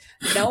 listen,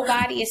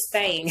 nobody is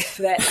saying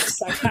that a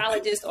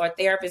psychologist or a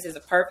therapist is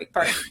a perfect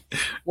person.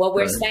 What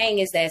we're saying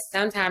is that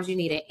sometimes you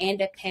need an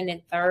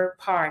independent third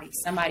party,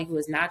 somebody who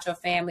is not your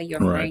family, your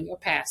friend, your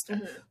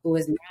pastor, who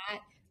is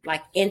not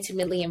like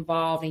intimately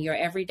involved in your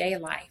everyday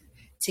life,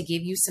 to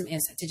give you some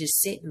insight, to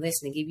just sit and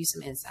listen and give you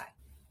some insight.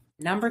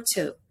 Number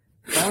 2,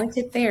 going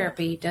to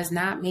therapy does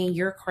not mean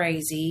you're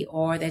crazy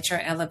or that your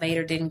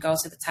elevator didn't go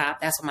to the top.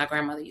 That's what my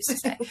grandmother used to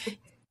say.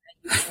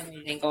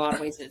 You didn't go all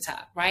the way to the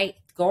top, right?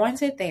 Going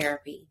to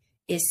therapy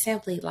is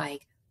simply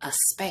like a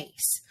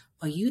space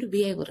for you to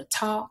be able to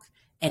talk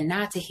and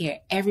not to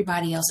hear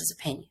everybody else's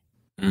opinion.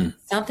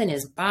 Something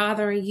is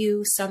bothering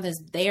you,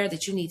 something's there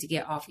that you need to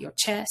get off your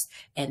chest.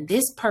 And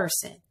this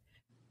person,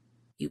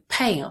 you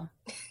pay them,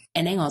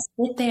 and they're going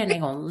to sit there and they're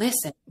going to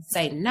listen,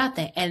 say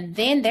nothing. And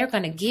then they're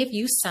going to give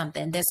you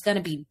something that's going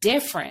to be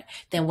different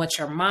than what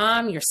your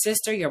mom, your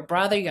sister, your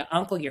brother, your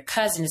uncle, your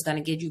cousin is going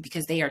to give you,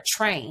 because they are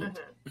trained.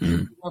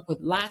 You work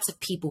with lots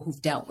of people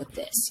who've dealt with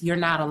this. You're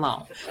not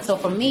alone. So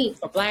for me,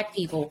 for Black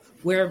people,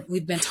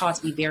 we've been taught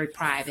to be very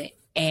private.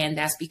 And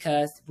that's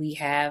because we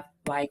have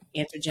like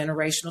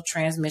intergenerational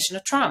transmission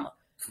of trauma.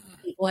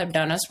 People have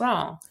done us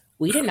wrong.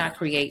 We did not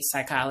create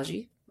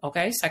psychology.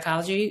 Okay,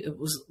 psychology, it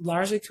was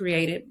largely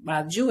created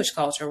by the Jewish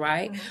culture,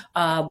 right?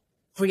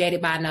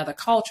 Created by another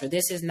culture.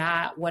 This is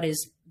not what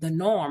is the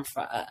norm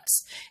for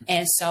us.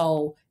 And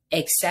so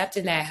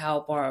accepting that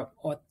help or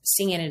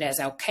seeing it as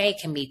okay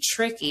can be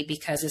tricky,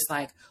 because it's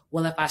like,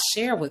 well, if I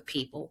share with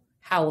people,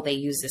 how will they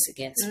use this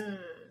against me?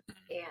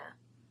 Yeah.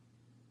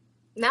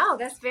 No,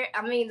 that's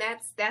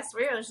that's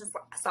real. It's just,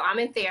 so I'm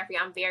in therapy.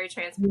 I'm very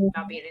transparent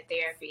about being in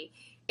therapy.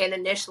 And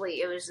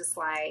initially it was just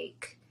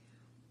like,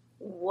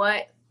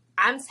 what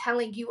I'm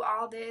telling you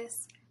all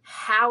this,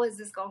 how is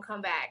this going to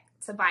come back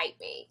to bite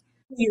me?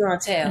 You gonna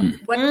tell?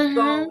 What you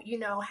going, you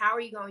know, how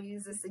are you going to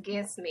use this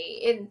against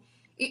me? And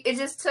it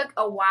just took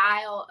a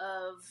while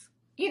of,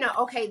 you know,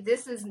 okay,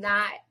 this is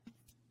not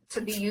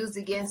to be used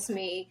against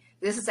me.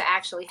 This is to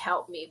actually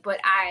help me. But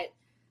I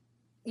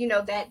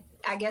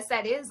guess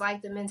that is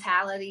like the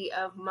mentality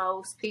of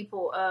most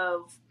people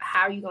of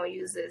how are you going to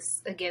use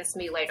this against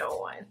me later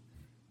on?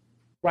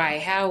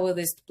 Right. How will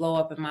this blow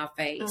up in my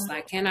face? Mm-hmm.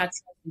 Like, can I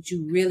tell that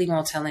you really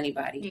won't tell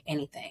anybody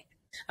anything?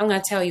 I'm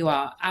going to tell you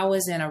all. I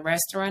was in a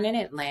restaurant in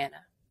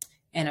Atlanta,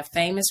 and a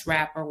famous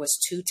rapper was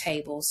 2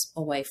 tables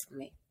away from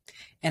me.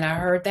 And I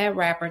heard that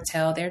rapper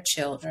tell their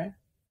children,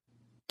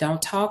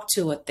 don't talk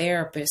to a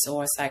therapist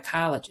or a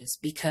psychologist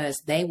because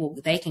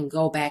they can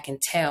go back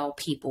and tell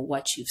people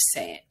what you've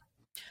said.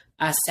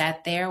 I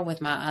sat there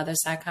with my other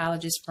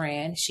psychologist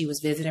friend. She was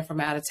visiting from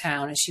out of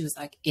town, and she was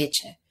like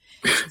itching.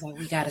 She's like,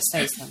 we got to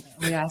say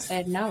something. I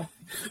said, no,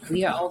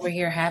 we are over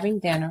here having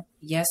dinner.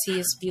 Yes, he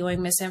is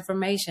spewing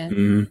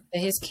misinformation to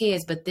his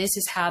kids, but this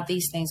is how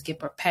these things get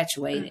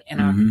perpetuated in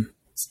our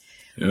kids.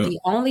 Yep. The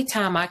only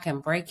time I can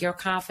break your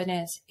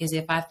confidence is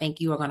if I think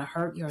you are going to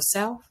hurt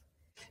yourself,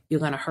 you're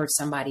going to hurt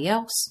somebody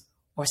else,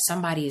 or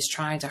somebody is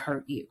trying to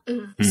hurt you,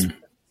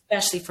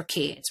 especially for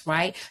kids,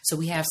 right? So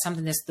we have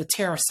something that's the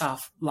Tarasoff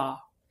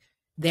law.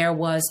 There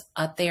was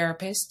a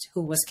therapist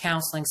who was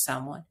counseling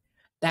someone.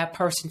 That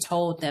person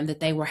told them that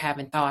they were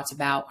having thoughts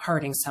about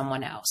hurting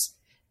someone else.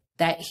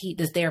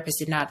 The therapist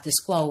did not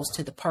disclose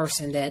to the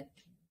person that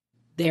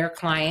their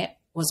client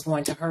was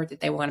going to hurt, that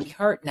they were going to be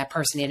hurt, and that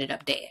person ended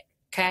up dead.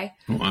 Okay?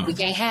 Wow. We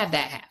can't have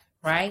that happen,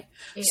 right?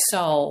 Yeah.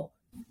 So,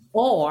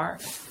 or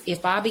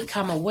if I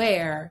become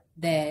aware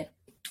that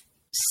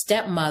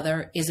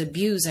stepmother is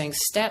abusing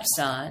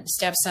stepson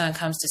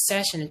comes to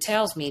session and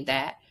tells me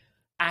that,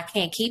 I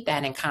can't keep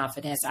that in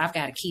confidence. I've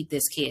got to keep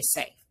this kid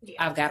safe.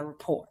 Yeah. I've got to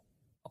report.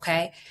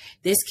 Okay.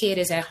 This kid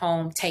is at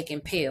home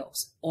taking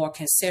pills or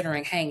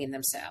considering hanging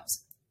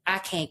themselves. I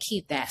can't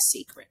keep that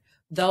secret.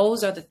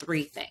 Those are the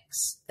 3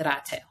 things that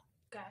I tell.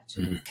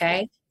 Gotcha.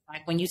 Okay.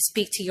 Like when you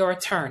speak to your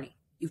attorney,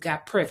 you've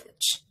got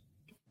privilege.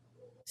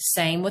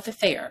 Same with the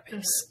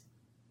therapist.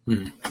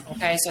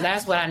 Okay. So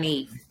that's what I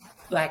need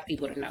Black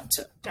people to know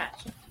too.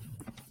 Gotcha.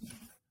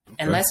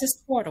 Unless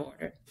it's court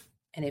ordered.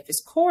 And if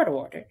it's court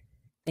ordered,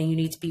 then you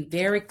need to be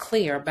very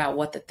clear about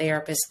what the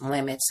therapist's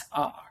limits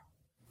are.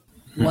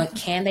 What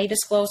can they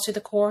disclose to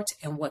the court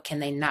and what can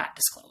they not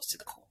disclose to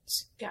the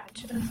courts?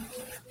 Gotcha.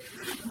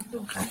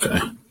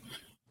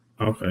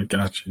 Okay,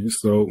 gotcha.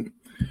 So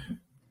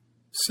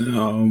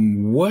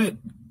what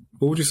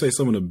would you say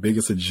some of the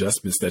biggest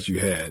adjustments that you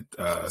had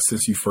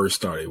since you first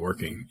started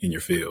working in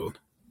your field?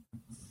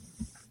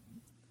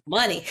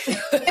 Money.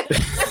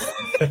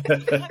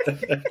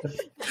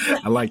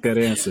 I like that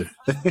answer.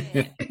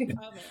 Okay,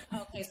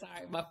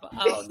 sorry.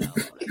 Oh, no.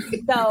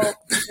 So, let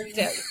me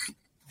tell you.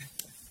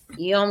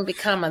 You don't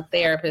become a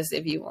therapist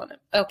if you want to.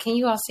 Oh, can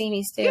you all see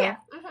me still? Yeah.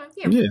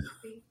 Mm-hmm. Yeah.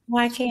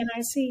 Why can't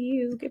I see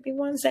you? Give me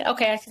one second.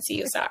 Okay, I can see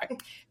you. Sorry.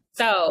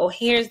 So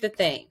here's the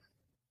thing.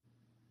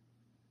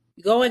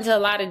 You go into a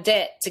lot of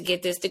debt to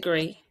get this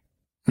degree.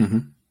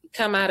 You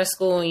come out of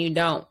school and you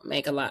don't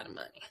make a lot of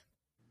money.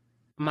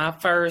 My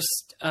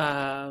first,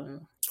 my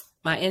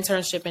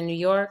internship in New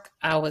York,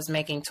 I was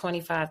making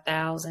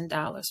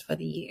 $25,000 for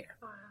the year.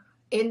 Wow.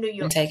 In New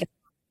York.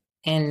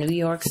 In New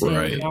York City,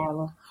 right.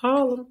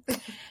 Harlem.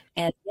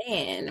 And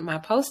then my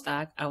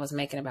postdoc, I was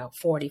making about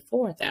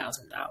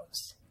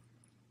 $44,000.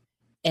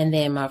 And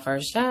then my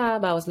first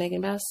job, I was making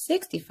about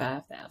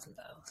 $65,000.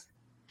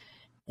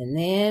 And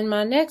then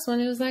my next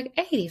one, it was like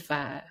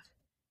 $85,000.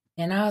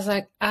 And I was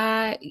like,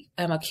 I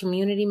am a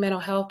community mental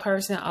health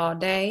person all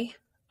day.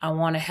 I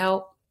want to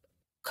help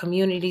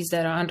communities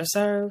that are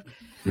underserved.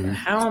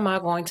 How am I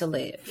going to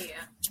live? Yeah.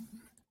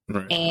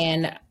 Right.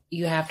 And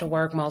you have to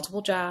work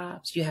multiple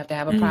jobs. You have to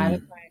have a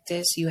private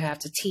practice. You have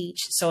to teach.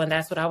 And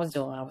that's what I was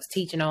doing. I was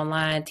teaching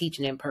online,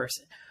 teaching in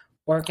person,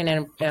 working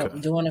and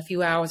doing a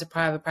few hours of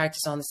private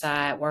practice on the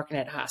side, working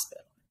at a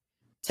hospital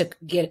to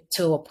get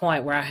to a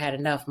point where I had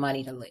enough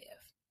money to live.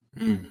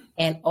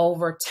 And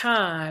over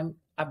time,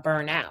 I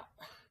burned out.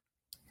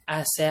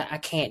 I said, I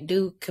can't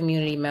do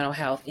community mental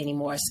health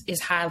anymore.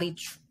 It's highly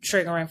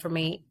triggering for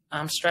me.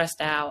 I'm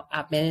stressed out.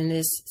 I've been in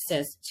this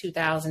since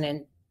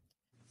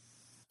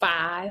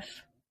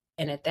 2005.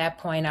 And at that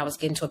point, I was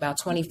getting to about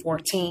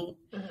 2014.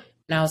 And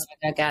I was like,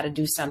 I got to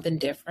do something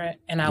different.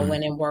 And I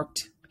went and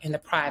worked in the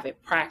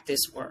private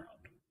practice world.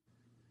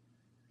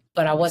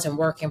 But I wasn't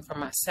working for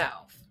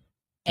myself.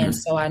 And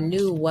so I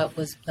knew what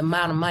was the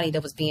amount of money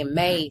that was being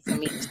made for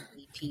me to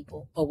meet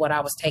people. But what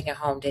I was taking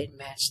home didn't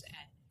match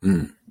that.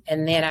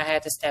 And then I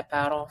had to step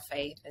out on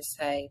faith and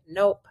say,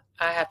 nope,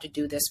 I have to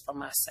do this for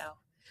myself.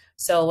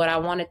 So what I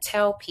want to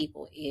tell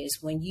people is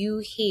when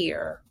you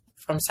hear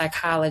from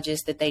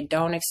psychologists that they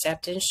don't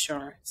accept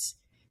insurance,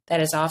 that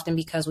is often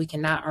because we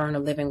cannot earn a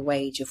living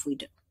wage if we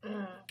do.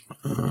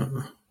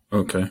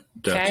 Okay.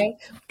 Gotcha. Okay.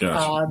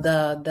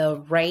 Gotcha.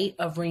 The rate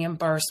of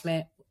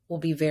reimbursement will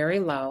be very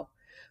low.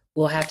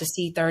 We'll have to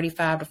see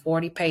 35 to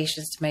 40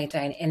 patients to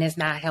maintain, and it's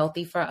not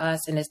healthy for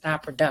us and it's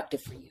not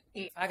productive for you.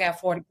 Yeah. If I got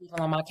 40 people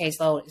on my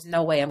caseload, there's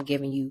no way I'm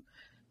giving you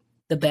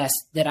the best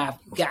that I've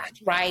got,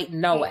 right?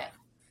 No way.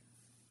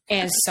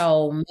 And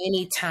so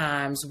many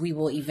times we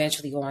will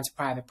eventually go into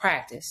private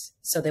practice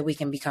so that we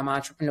can become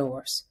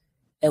entrepreneurs,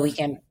 that we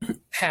can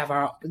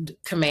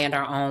command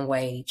our own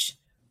wage.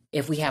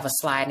 If we have a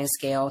sliding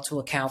scale to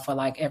account for,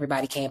 like,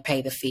 everybody can't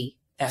pay the fee,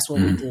 that's what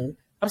we do.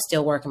 I'm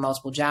still working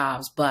multiple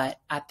jobs, but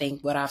I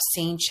think what I've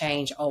seen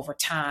change over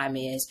time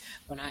is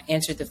when I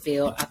entered the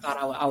field, I thought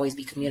I would always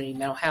be community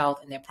mental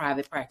health and that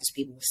private practice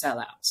people were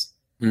sellouts.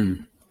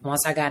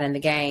 Once I got in the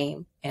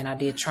game and I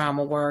did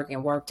trauma work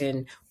and worked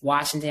in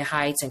Washington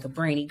Heights and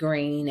Cabrini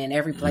Green and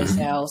every place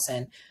else,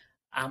 and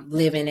I'm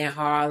living in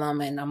Harlem,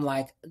 and I'm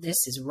like, this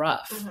is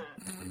rough.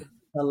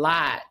 A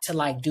lot to,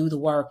 like, do the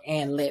work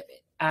and live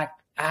it. I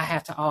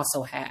have to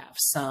also have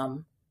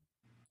some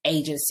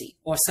agency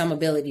or some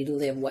ability to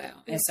live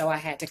well. And so I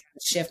had to kind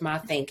of shift my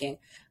thinking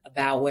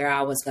about where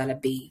I was going to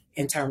be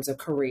in terms of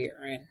career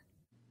and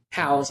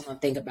how I was going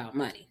to think about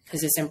money,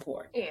 because it's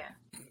important. Yeah.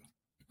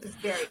 It's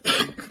very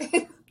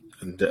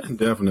important.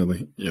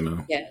 Definitely, you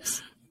know.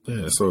 Yes.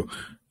 Yeah. So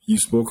you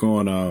spoke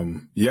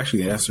on, you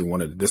actually answered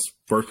one of this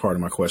first part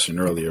of my question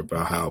earlier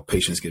about how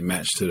patients get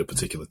matched to the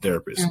particular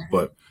therapist,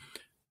 but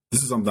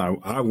this is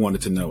something I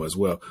wanted to know as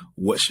well.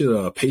 What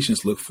should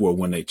patients look for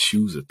when they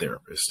choose a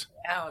therapist?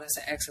 Oh, that's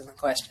an excellent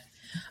question.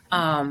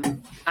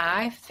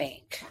 I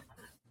think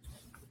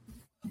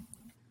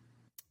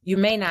you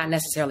may not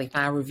necessarily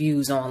find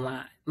reviews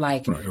online.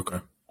 Like, right,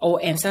 okay. Oh,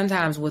 and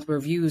sometimes with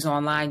reviews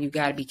online, you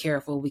got to be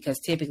careful because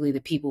typically the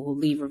people who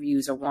leave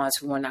reviews are ones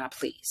who are not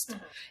pleased.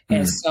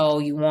 And so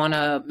you want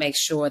to make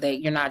sure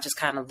that you're not just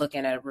kind of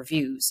looking at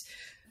reviews.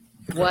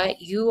 What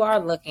you are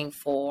looking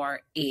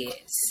for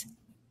is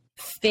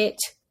fit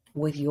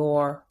with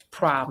your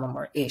problem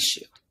or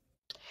issue.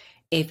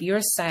 If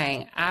you're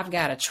saying, I've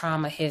got a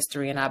trauma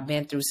history and I've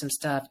been through some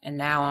stuff and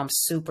now I'm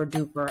super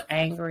duper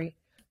angry,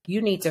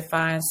 you need to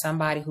find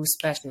somebody who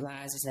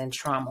specializes in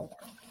trauma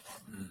work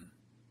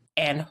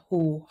and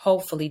who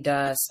hopefully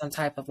does some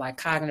type of, like,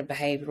 cognitive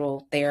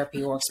behavioral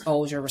therapy or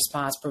exposure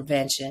response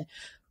prevention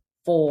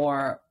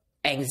for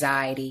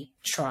anxiety,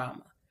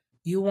 trauma.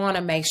 You want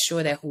to make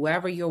sure that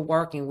whoever you're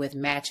working with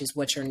matches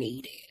what your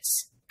need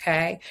is.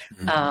 Okay.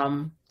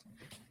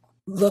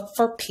 Look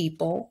for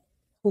people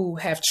who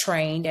have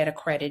trained at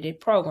accredited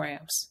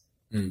programs.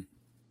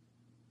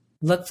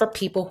 Look for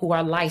people who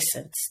are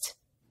licensed.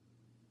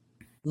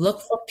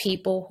 Look for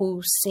people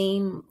who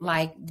seem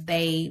like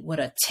they would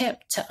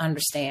attempt to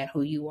understand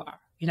who you are.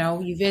 You know,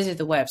 you visit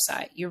the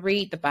website, you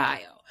read the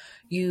bio,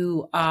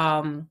 you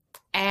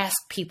ask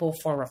people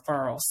for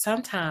referrals.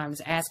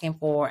 Sometimes asking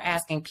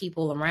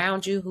people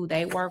around you who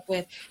they work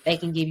with, they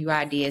can give you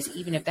ideas.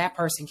 Even if that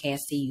person can't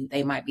see you,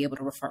 they might be able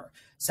to refer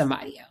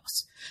somebody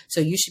else.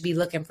 So you should be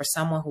looking for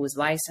someone who is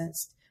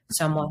licensed,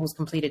 someone who's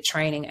completed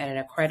training at an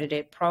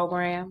accredited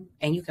program,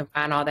 and you can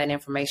find all that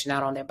information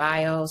out on their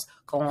bios.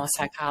 Go on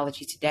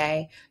Psychology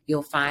Today,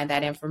 you'll find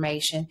that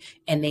information,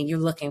 and then you're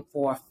looking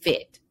for a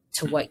fit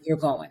to what you're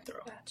going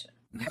through. Gotcha.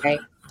 Okay.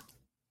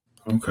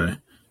 Okay.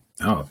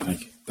 Oh,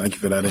 thank you. Thank you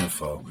for that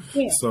info.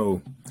 Yeah.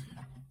 So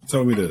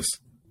tell me this.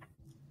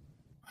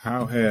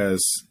 How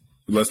has,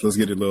 let's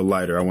get it a little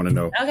lighter. I want to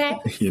know, Okay.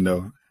 you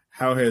know,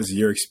 how has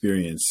your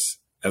experience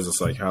as a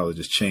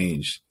psychologist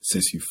changed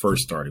since you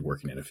first started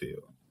working in the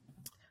field?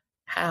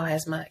 How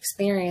has my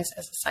experience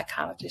as a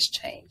psychologist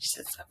changed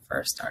since I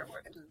first started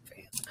working in the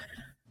field?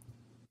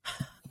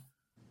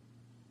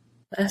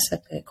 That's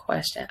a good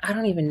question. I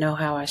don't even know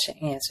how I should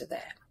answer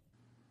that.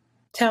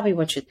 Tell me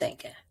what you're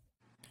thinking.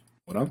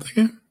 What I'm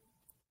thinking?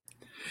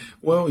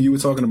 Well, you were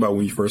talking about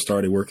when you first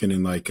started working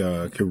in, like,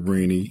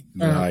 Cabrini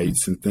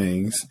Heights and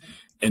things,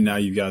 and now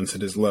you've gotten to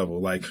this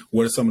level. Like,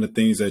 what are some of the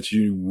things that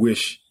you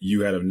wish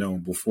you had have known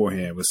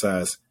beforehand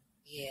besides?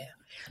 Yeah.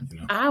 You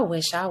know? I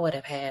wish I would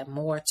have had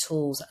more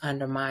tools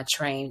under my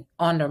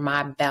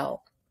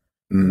belt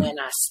when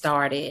I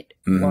started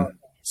working.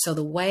 So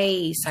the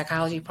way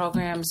psychology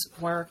programs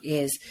work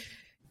is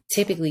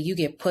typically you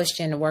get pushed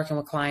into working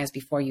with clients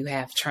before you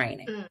have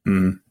training.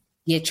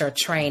 Get your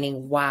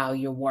training while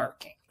you're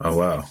working. Oh,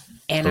 wow.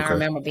 And I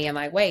remember being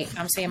like, wait,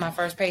 I'm seeing my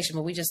first patient,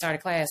 but we just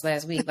started class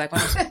last week. Like,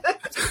 but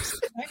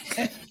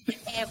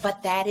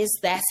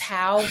that's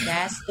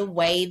the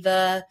way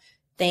the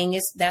thing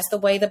is, that's the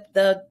way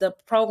the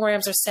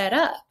programs are set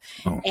up.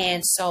 Oh.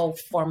 And so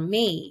for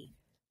me,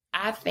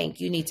 I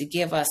think you need to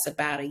give us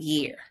about a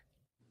year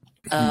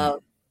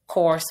of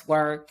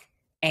coursework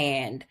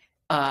and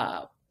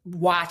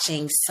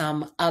watching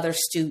some other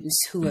students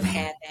who have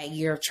had that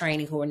year of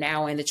training, who are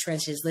now in the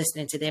trenches,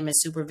 listening to them in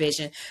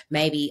supervision,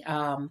 maybe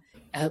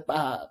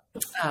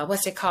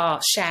what's it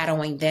called,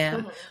 shadowing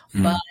them.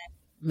 But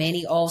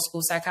many old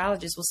school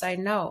psychologists will say,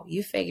 no,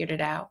 you figured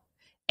it out.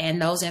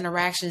 And those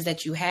interactions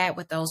that you had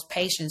with those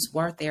patients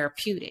were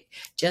therapeutic.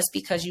 Just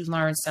because you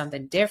learned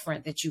something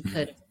different that you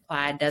could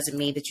apply doesn't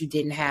mean that you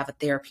didn't have a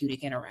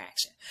therapeutic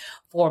interaction.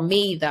 For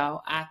me,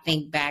 though, I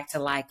think back to,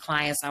 like,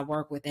 clients I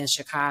work with in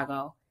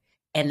Chicago,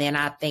 And then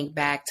I think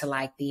back to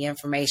like the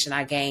information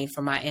I gained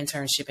from my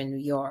internship in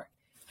New York.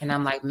 And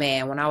I'm like,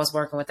 man, when I was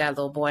working with that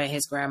little boy and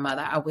his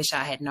grandmother, I wish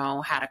I had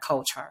known how to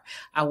coach her.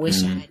 I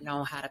wish I had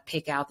known how to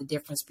pick out the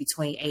difference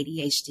between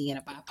ADHD and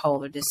a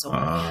bipolar disorder.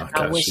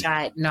 I wish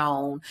I had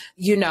known,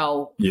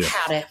 how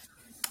to,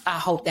 I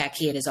hope that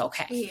kid is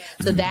okay. Yeah.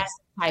 So that's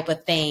the type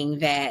of thing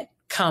that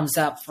comes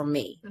up for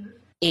me,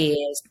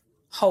 is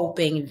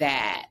hoping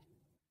that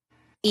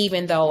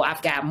even though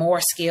I've got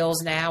more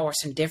skills now or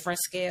some different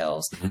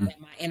skills, that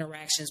my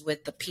interactions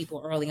with the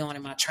people early on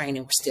in my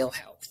training were still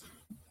healthy.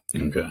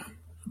 Okay.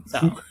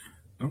 So.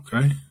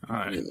 Okay. All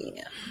right.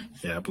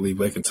 Yeah, I believe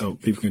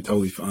people can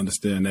totally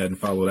understand that and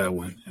follow that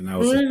one. And that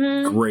was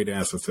a great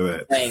answer to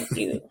that. Thank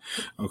you.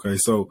 Okay.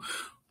 So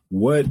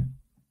what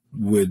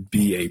would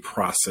be a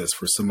process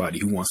for somebody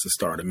who wants to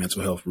start a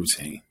mental health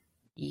routine?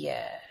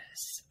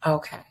 Yes.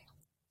 Okay.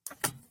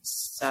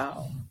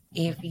 So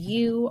if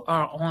you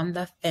are on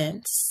the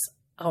fence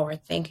or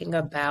thinking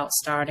about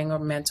starting a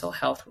mental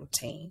health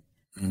routine,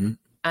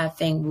 I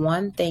think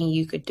one thing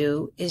you could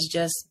do is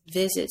just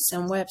visit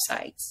some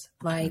websites.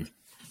 Like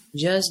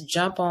just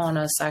jump on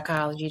a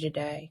Psychology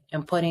Today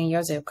and put in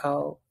your zip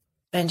code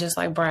and just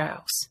like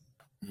browse,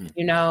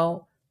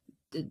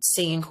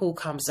 seeing who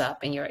comes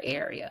up in your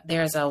area.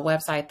 There's a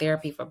website,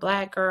 Therapy for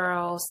Black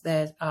Girls,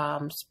 that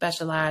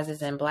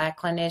specializes in Black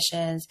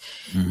clinicians.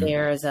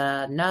 There's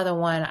another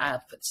one,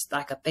 it's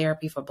like a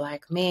Therapy for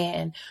Black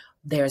Men.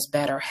 There's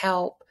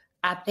BetterHelp.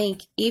 I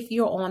think if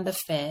you're on the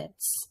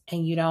fence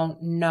and you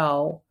don't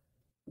know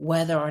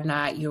whether or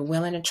not you're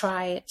willing to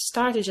try it,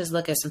 start to just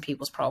look at some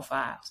people's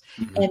profiles.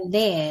 And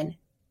then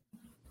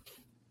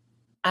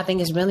I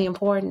think it's really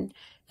important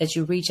that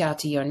you reach out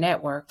to your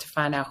network to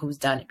find out who's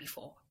done it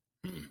before.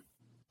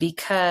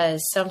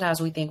 Because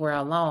sometimes we think we're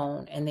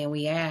alone, and then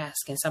we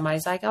ask and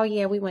somebody's like, oh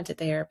yeah, we went to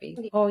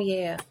therapy. Oh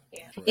yeah.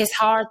 It's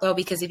hard though,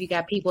 because if you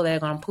got people that are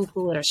going to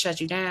poo-poo it or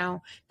shut you down,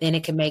 then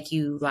it can make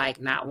you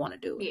like not want to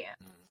do it.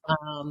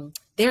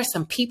 There's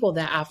some people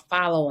that I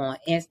follow on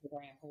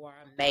Instagram who are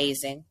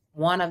amazing.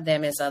 One of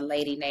them is a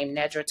lady named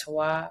Nedra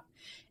Tawwab.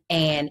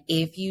 And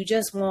if you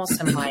just want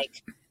some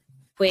like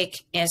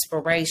quick,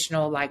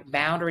 inspirational, like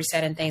boundary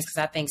setting things,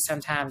 because I think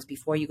sometimes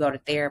before you go to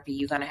therapy,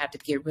 you're going to have to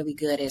get really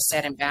good at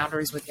setting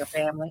boundaries with your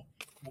family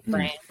and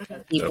friends,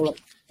 and people,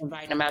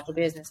 inviting them out to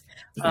business.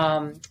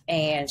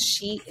 And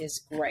she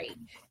is great.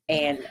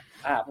 And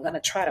I'm going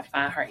to try to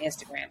find her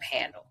Instagram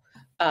handle.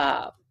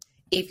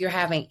 If you're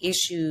having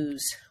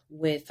issues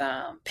with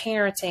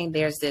parenting,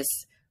 there's this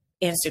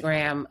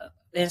Instagrammer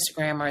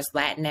is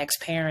Latinx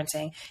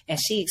Parenting, and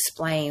she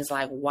explains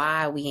like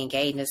why we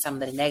engage in some of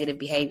the negative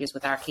behaviors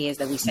with our kids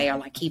that we say are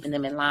like keeping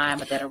them in line,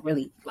 but that are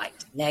really like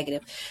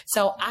negative.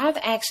 So I've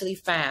actually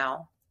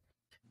found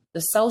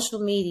the social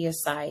media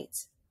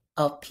sites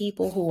of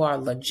people who are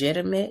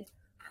legitimate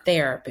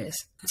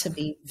therapists to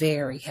be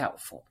very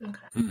helpful.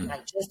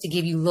 Like just to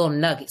give you little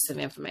nuggets of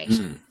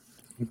information.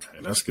 Okay,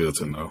 that's good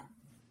to know.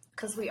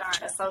 Because we are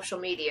a social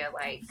media,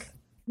 like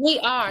we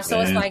are.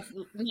 So it's like,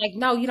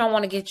 no, you don't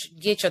want to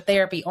get your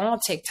therapy on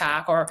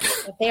TikTok, or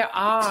there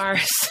are,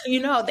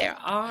 there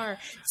are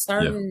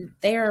certain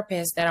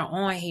therapists that are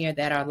on here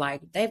that are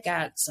like, they've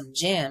got some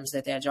gems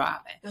that they're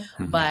dropping.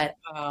 But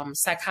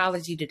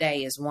Psychology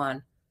Today is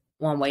one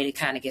way to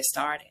kind of get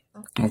started.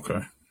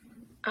 Okay.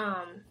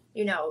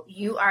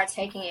 You are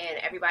taking in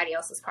everybody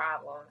else's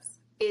problems.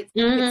 It's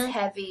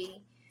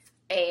heavy,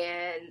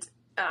 and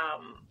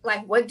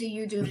what do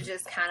you do to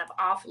just kind of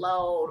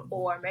offload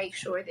or make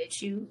sure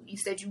that you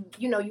said you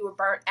were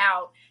burnt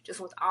out just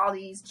with all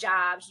these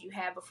jobs you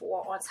had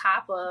before, on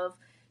top of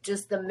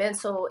just the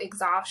mental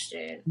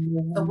exhaustion?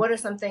 So what are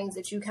some things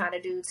that you kind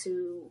of do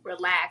to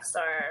relax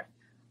or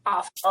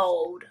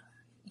offload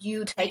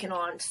you taking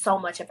on so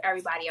much of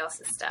everybody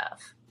else's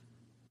stuff?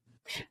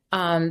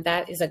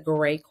 That is a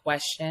great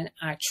question.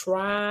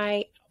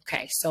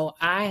 Okay, so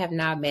I have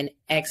not been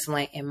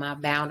excellent in my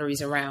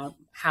boundaries around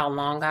how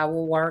long I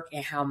will work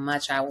and how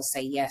much I will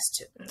say yes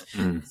to. So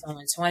in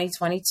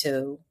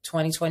 2022,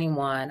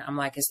 2021, I'm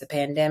like, it's the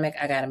pandemic.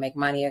 I got to make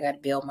money. I got to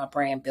build my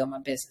brand, build my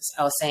business.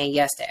 I was saying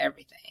yes to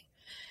everything.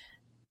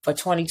 For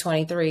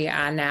 2023,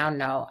 I now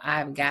know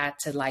I've got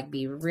to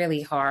be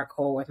really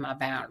hardcore with my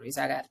boundaries.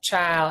 I got a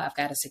child. I've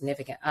got a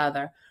significant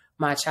other.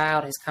 My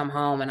child has come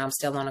home and I'm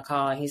still on a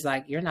call, and he's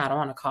like, you're not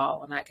on a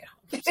call when I get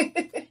home.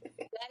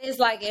 That is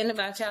and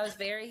my child is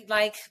very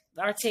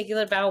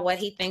articulate about what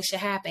he thinks should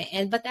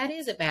happen. But that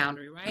is a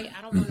boundary, right?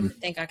 I don't want him to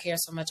think I care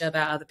so much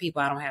about other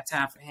people. I don't have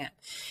time for him.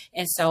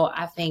 And so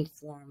I think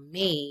for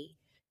me,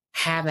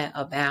 having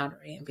a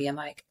boundary and being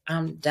like,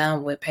 I'm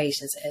done with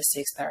patients at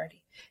 6:30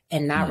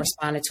 and not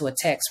responding to a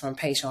text from a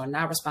patient or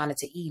not responding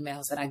to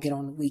emails that I get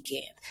on the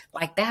weekend.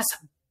 That's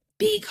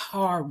big,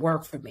 hard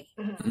work for me.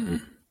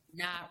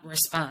 Not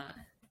respond.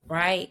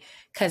 Right?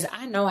 Because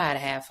I know how to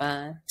have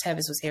fun.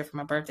 Tevis was here for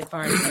my birthday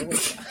party. I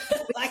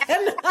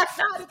know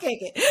how to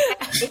kick it.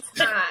 It's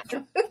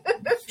not.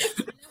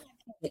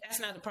 That's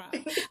not the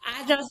problem.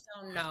 I just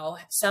don't know.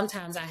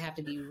 Sometimes I have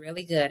to be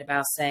really good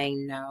about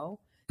saying no.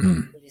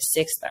 It is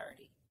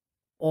 6:30.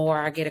 or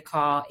I get a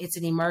call, it's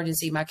an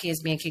emergency, my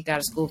kid's being kicked out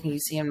of school, can you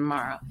see him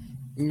tomorrow?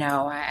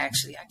 No, I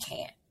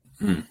can't.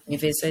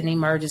 If it's an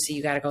emergency,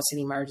 you got to go to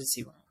the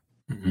emergency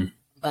room.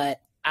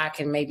 But I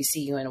can maybe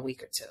see you in a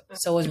week or two.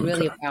 So it's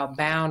really about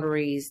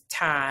boundaries,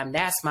 time.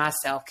 That's my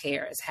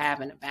self-care, is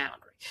having a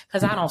boundary,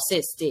 because I don't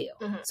sit still.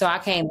 So I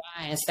can't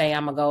lie and say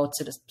I'm going to go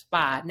to the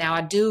spa. Now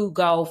I do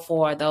go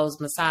for those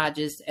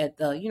massages at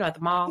the, at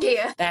the mall.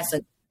 Yeah. That's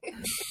a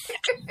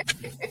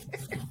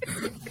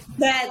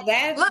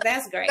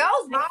that's great.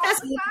 Those mall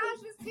massages,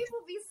 people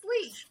be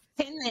asleep.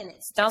 10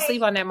 minutes. Don't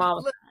sleep on that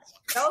mall Look,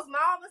 those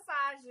mall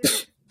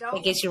massages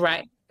They get you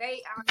right.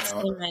 They are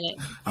 10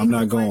 minutes. I'm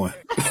not going.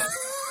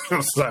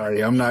 I'm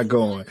sorry. I'm not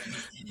going.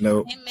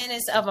 Nope. 10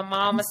 minutes of a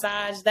mall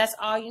massage. That's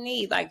all you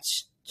need. Like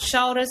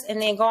shoulders,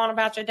 and then go on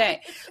about your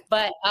day.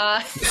 But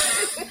I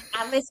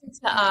listen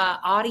to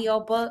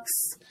audiobooks.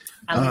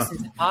 I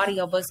listen to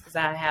audiobooks because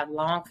I have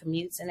long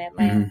commutes in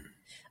Atlanta.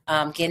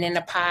 Getting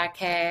into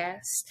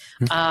podcasts.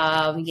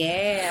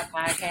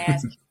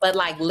 Podcasts. But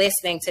like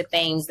listening to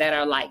things that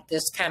are like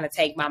just kind of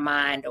take my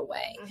mind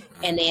away.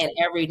 And then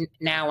every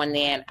now and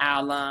then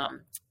I'll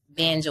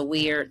binge a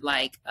weird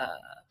like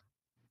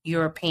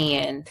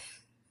European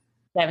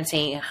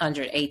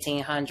 1700s,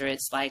 1800s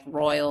like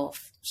royal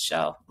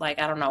show. Like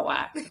I don't know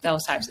why.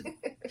 Those types of things.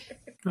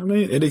 I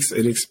mean, it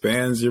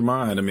expands your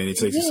mind. I mean, it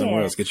takes you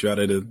somewhere else, gets you out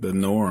of the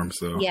norm.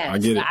 So I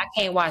get it. I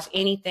can't watch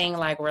anything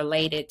like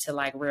related to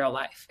like real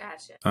life.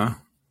 Gotcha. Huh?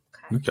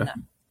 Okay.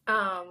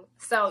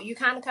 So you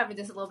kind of covered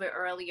this a little bit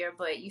earlier,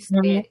 but you said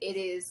it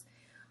is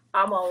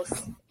almost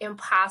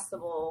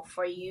impossible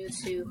for you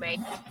to make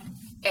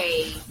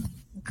a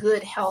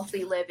good,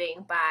 healthy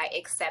living by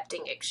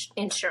accepting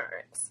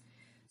insurance.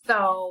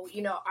 So,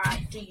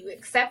 do you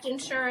accept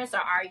insurance,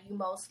 or are you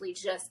mostly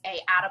just a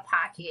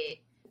out-of-pocket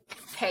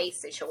pay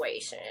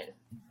situation?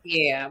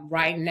 Yeah,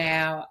 right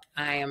now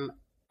I am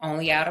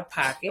only out of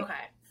pocket. Okay.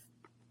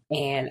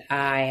 And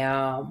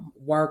I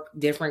work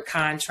different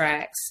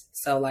contracts.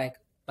 So like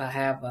I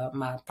have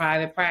my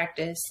private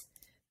practice.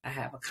 I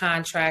have a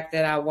contract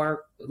that I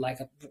work like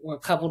a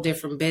couple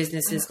different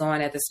businesses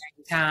going at the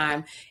same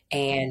time.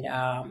 And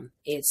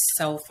it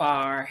so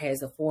far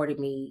has afforded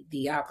me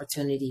the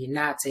opportunity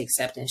not to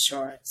accept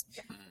insurance.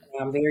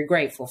 I'm very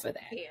grateful for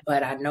that. Yeah.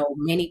 But I know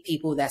many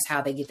people, that's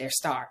how they get their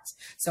starts.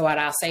 So what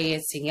I'll say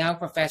is to young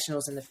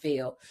professionals in the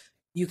field,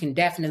 you can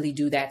definitely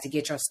do that to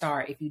get your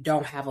start if you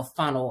don't have a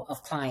funnel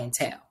of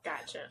clientele.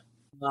 Gotcha.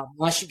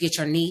 Once you get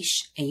your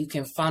niche and you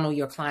can funnel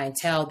your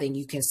clientele, then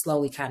you can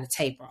slowly kind of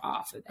taper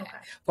off of that. Okay.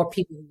 For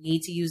people who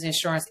need to use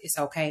insurance, it's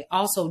okay.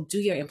 Also, do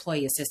your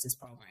employee assistance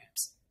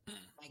programs.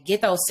 Like,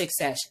 get those 6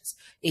 sessions.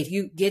 If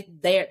you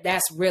get there,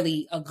 that's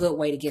really a good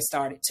way to get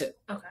started too.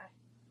 Okay.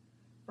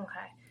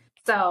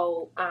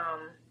 So,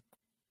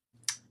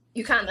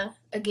 you kind of,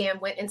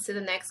 again, went into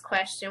the next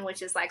question,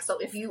 which is like, so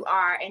if you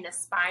are an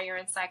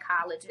aspiring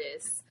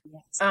psychologist,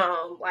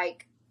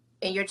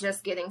 and you're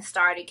just getting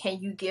started,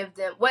 can you give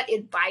them, what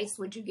advice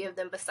would you give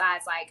them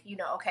besides like,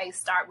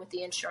 start with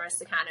the insurance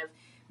to kind of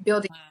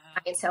build the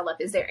clientele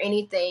up? Is there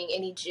anything,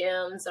 any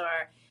gems,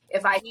 or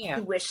advice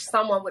you wish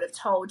someone would have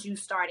told you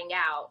starting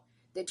out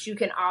that you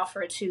can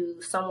offer to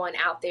someone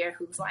out there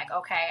who's like,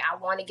 okay, I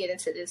want to get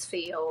into this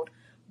field,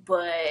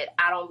 but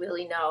I don't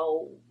really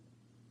know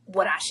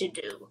what I should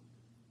do,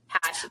 how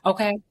I should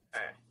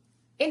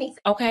anything.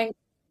 Okay.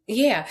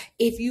 Yeah.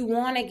 If you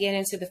want to get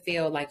into the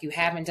field, like you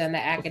haven't done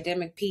the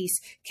academic piece,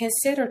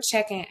 consider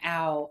checking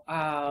out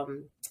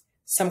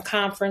some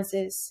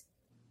conferences.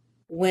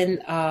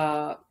 When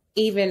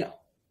even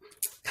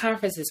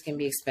conferences can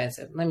be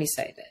expensive. Let me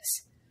say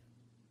this.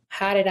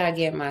 How did I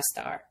get my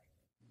start?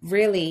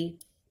 Really,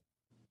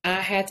 I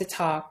had to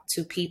talk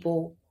to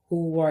people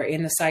who were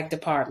in the psych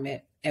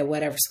department at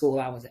whatever school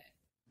I was at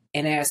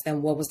and ask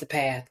them, what was the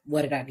path?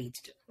 What did I need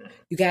to do?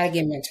 You got to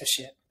get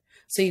mentorship.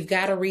 So you've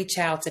got to reach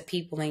out to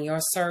people in your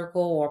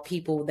circle or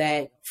people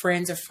that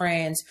friends of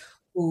friends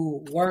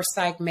who were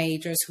psych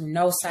majors, who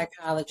know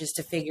psychologists,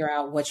 to figure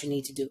out what you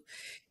need to do.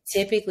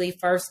 Typically,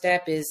 first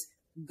step is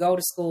go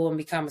to school and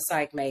become a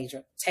psych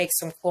major. Take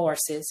some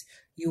courses.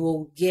 You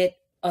will get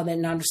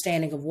an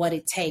understanding of what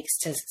it takes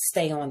to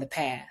stay on the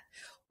path.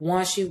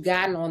 Once you've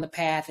gotten on the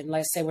path, and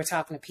let's say we're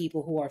talking to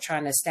people who are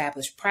trying to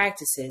establish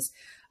practices,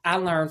 I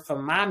learned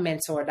from my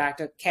mentor,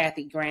 Dr.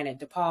 Kathy Granite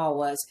DePaul,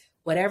 was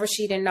whatever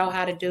she didn't know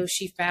how to do,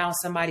 she found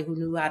somebody who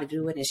knew how to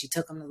do it and she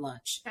took them to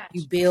lunch. Gotcha.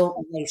 You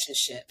build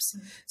relationships.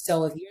 Mm-hmm.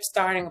 So if you're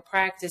starting a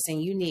practice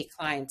and you need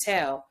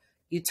clientele,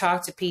 you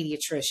talk to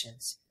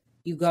pediatricians.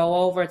 You go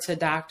over to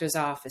doctors'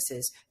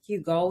 offices.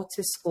 You go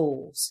to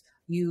schools.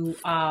 You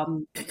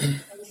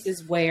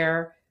places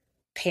where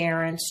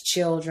parents,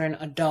 children,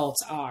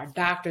 adults are.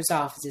 Doctors'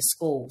 offices,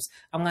 schools.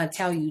 I'm going to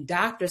tell you,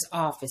 doctors'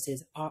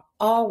 offices are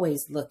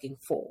always looking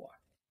for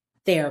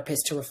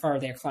therapists to refer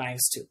their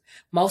clients to.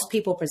 Most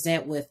people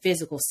present with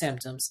physical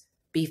symptoms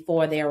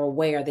before they're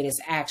aware that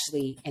it's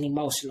actually an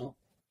emotional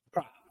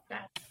problem.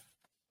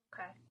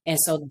 Okay. And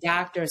so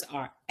doctors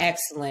are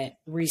excellent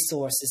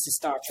resources to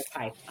start your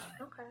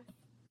pipeline. Okay.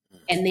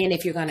 And then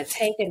if you're going to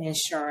take an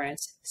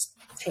insurance,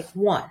 take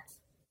one.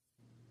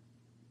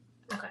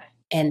 Okay.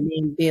 And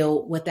then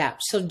build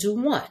without. So do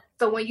one.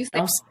 So when you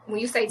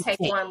say take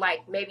one,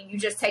 like maybe you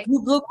just take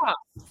Blue Cross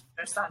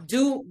or something.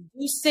 Do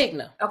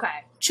Cigna.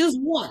 Okay. Choose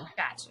one.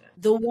 Gotcha.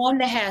 The one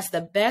that has the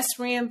best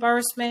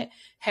reimbursement,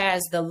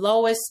 has the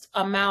lowest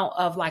amount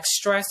of like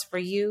stress for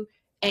you,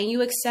 and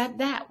you accept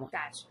that one.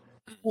 Gotcha.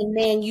 And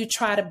then you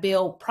try to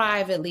build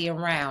privately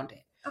around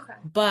it. Okay.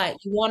 But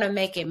you want to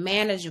make it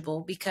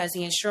manageable because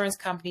the insurance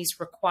companies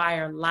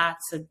require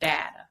lots of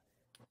data.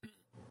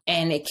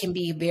 And it can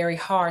be very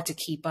hard to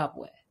keep up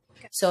with.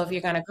 Okay. So if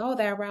you're going to go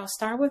that route,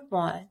 start with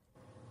one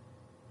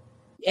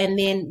and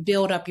then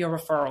build up your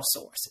referral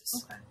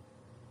sources. Okay.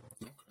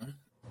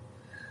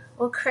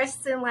 Well,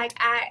 Kristen,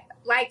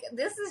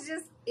 this is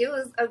just, it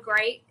was a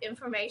great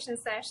information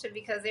session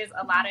because there's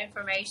a lot of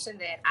information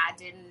that I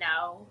didn't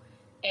know.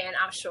 And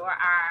I'm sure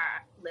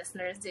our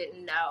listeners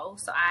didn't know.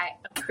 So I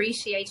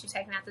appreciate you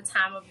taking out the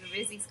time of your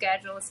busy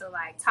schedule to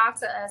talk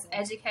to us,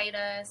 educate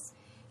us,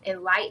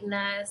 enlighten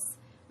us.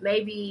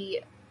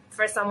 Maybe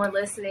for someone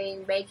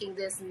listening, making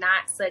this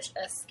not such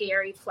a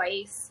scary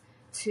place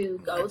to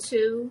go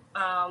to.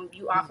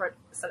 You offered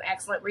some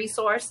excellent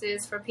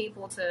resources for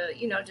people to,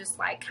 just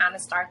kind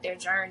of start their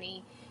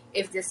journey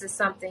if this is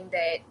something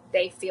that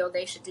they feel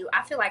they should do.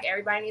 I feel like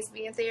everybody needs to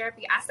be in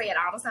therapy. I say it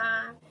all the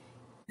time.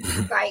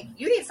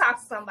 You need to talk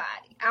to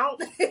somebody.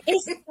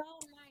 It's so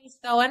nice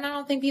though, and I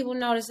don't think people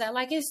notice that.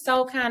 It's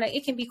so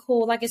it can be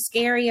cool. It's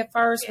scary at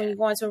first when you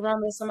go into a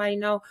room with somebody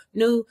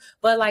new,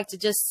 but to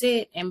just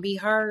sit and be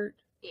heard.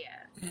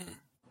 Yeah.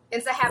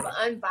 And to have an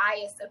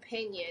unbiased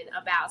opinion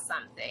about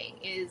something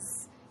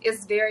is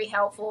very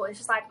helpful. It's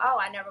just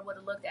I never would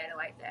have looked at it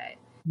like that.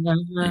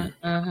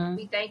 Mm-hmm, mm-hmm.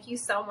 We thank you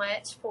so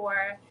much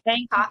for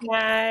talking. You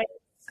guys.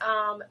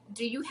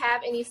 Do you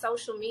have any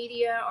social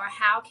media, or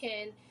how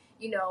can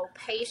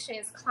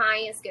patients,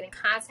 clients get in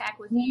contact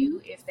with you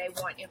if they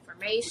want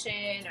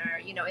information or,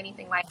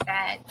 anything like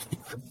that?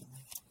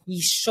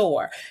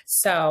 Sure.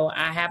 So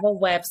I have a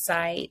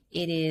website.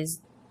 It is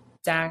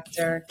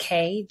Dr.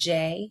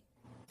 KJ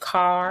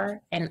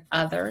Carr and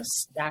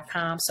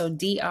others.com. So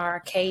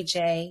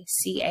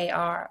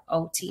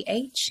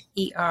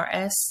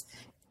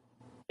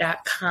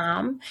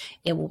DrKJCarothers.com.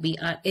 It will be,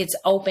 it's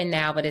open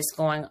now, but it's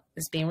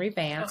being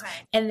revamped. Okay.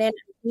 And then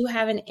I do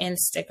have an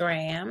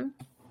Instagram,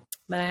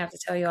 but I have to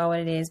tell you all what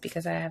it is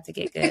because I have to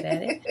get good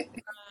at it.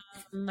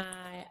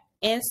 My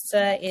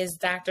Insta is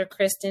Dr.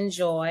 Kristen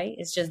Joy.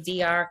 It's just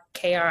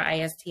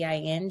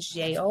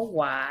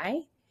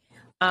DrKristinJoy.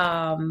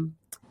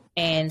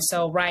 And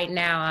so right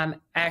now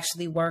I'm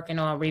actually working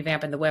on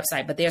revamping the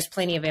website, but there's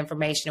plenty of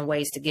information and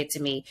ways to get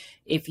to me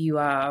if you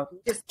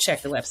just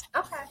check the website.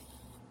 Okay.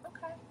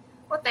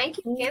 Well, thank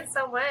you again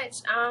so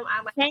much.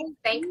 I'd like to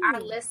thank our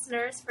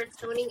listeners for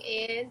tuning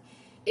in.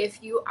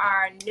 If you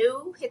are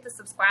new, hit the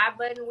subscribe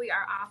button. We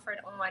are offered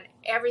on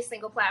every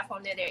single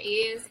platform that there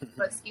is.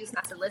 No excuse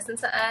not to listen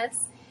to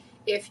us.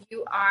 If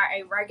you are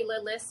a regular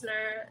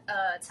listener,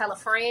 tell a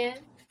friend,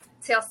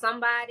 tell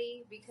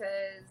somebody,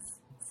 because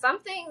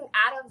something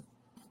out of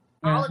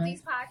all of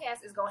these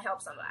podcasts is going to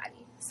help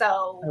somebody.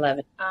 So, I love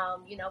it.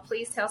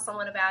 Please tell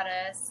someone about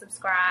us,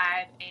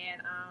 subscribe,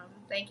 and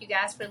thank you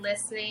guys for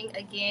listening.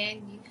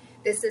 Again,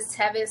 this is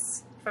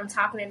Tevis from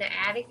Talking in the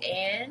Attic,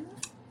 and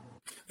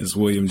it's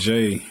William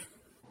J. All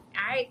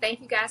right.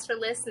 Thank you guys for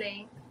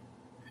listening.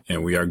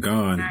 And we are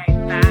gone. All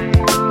right.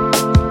 Bye.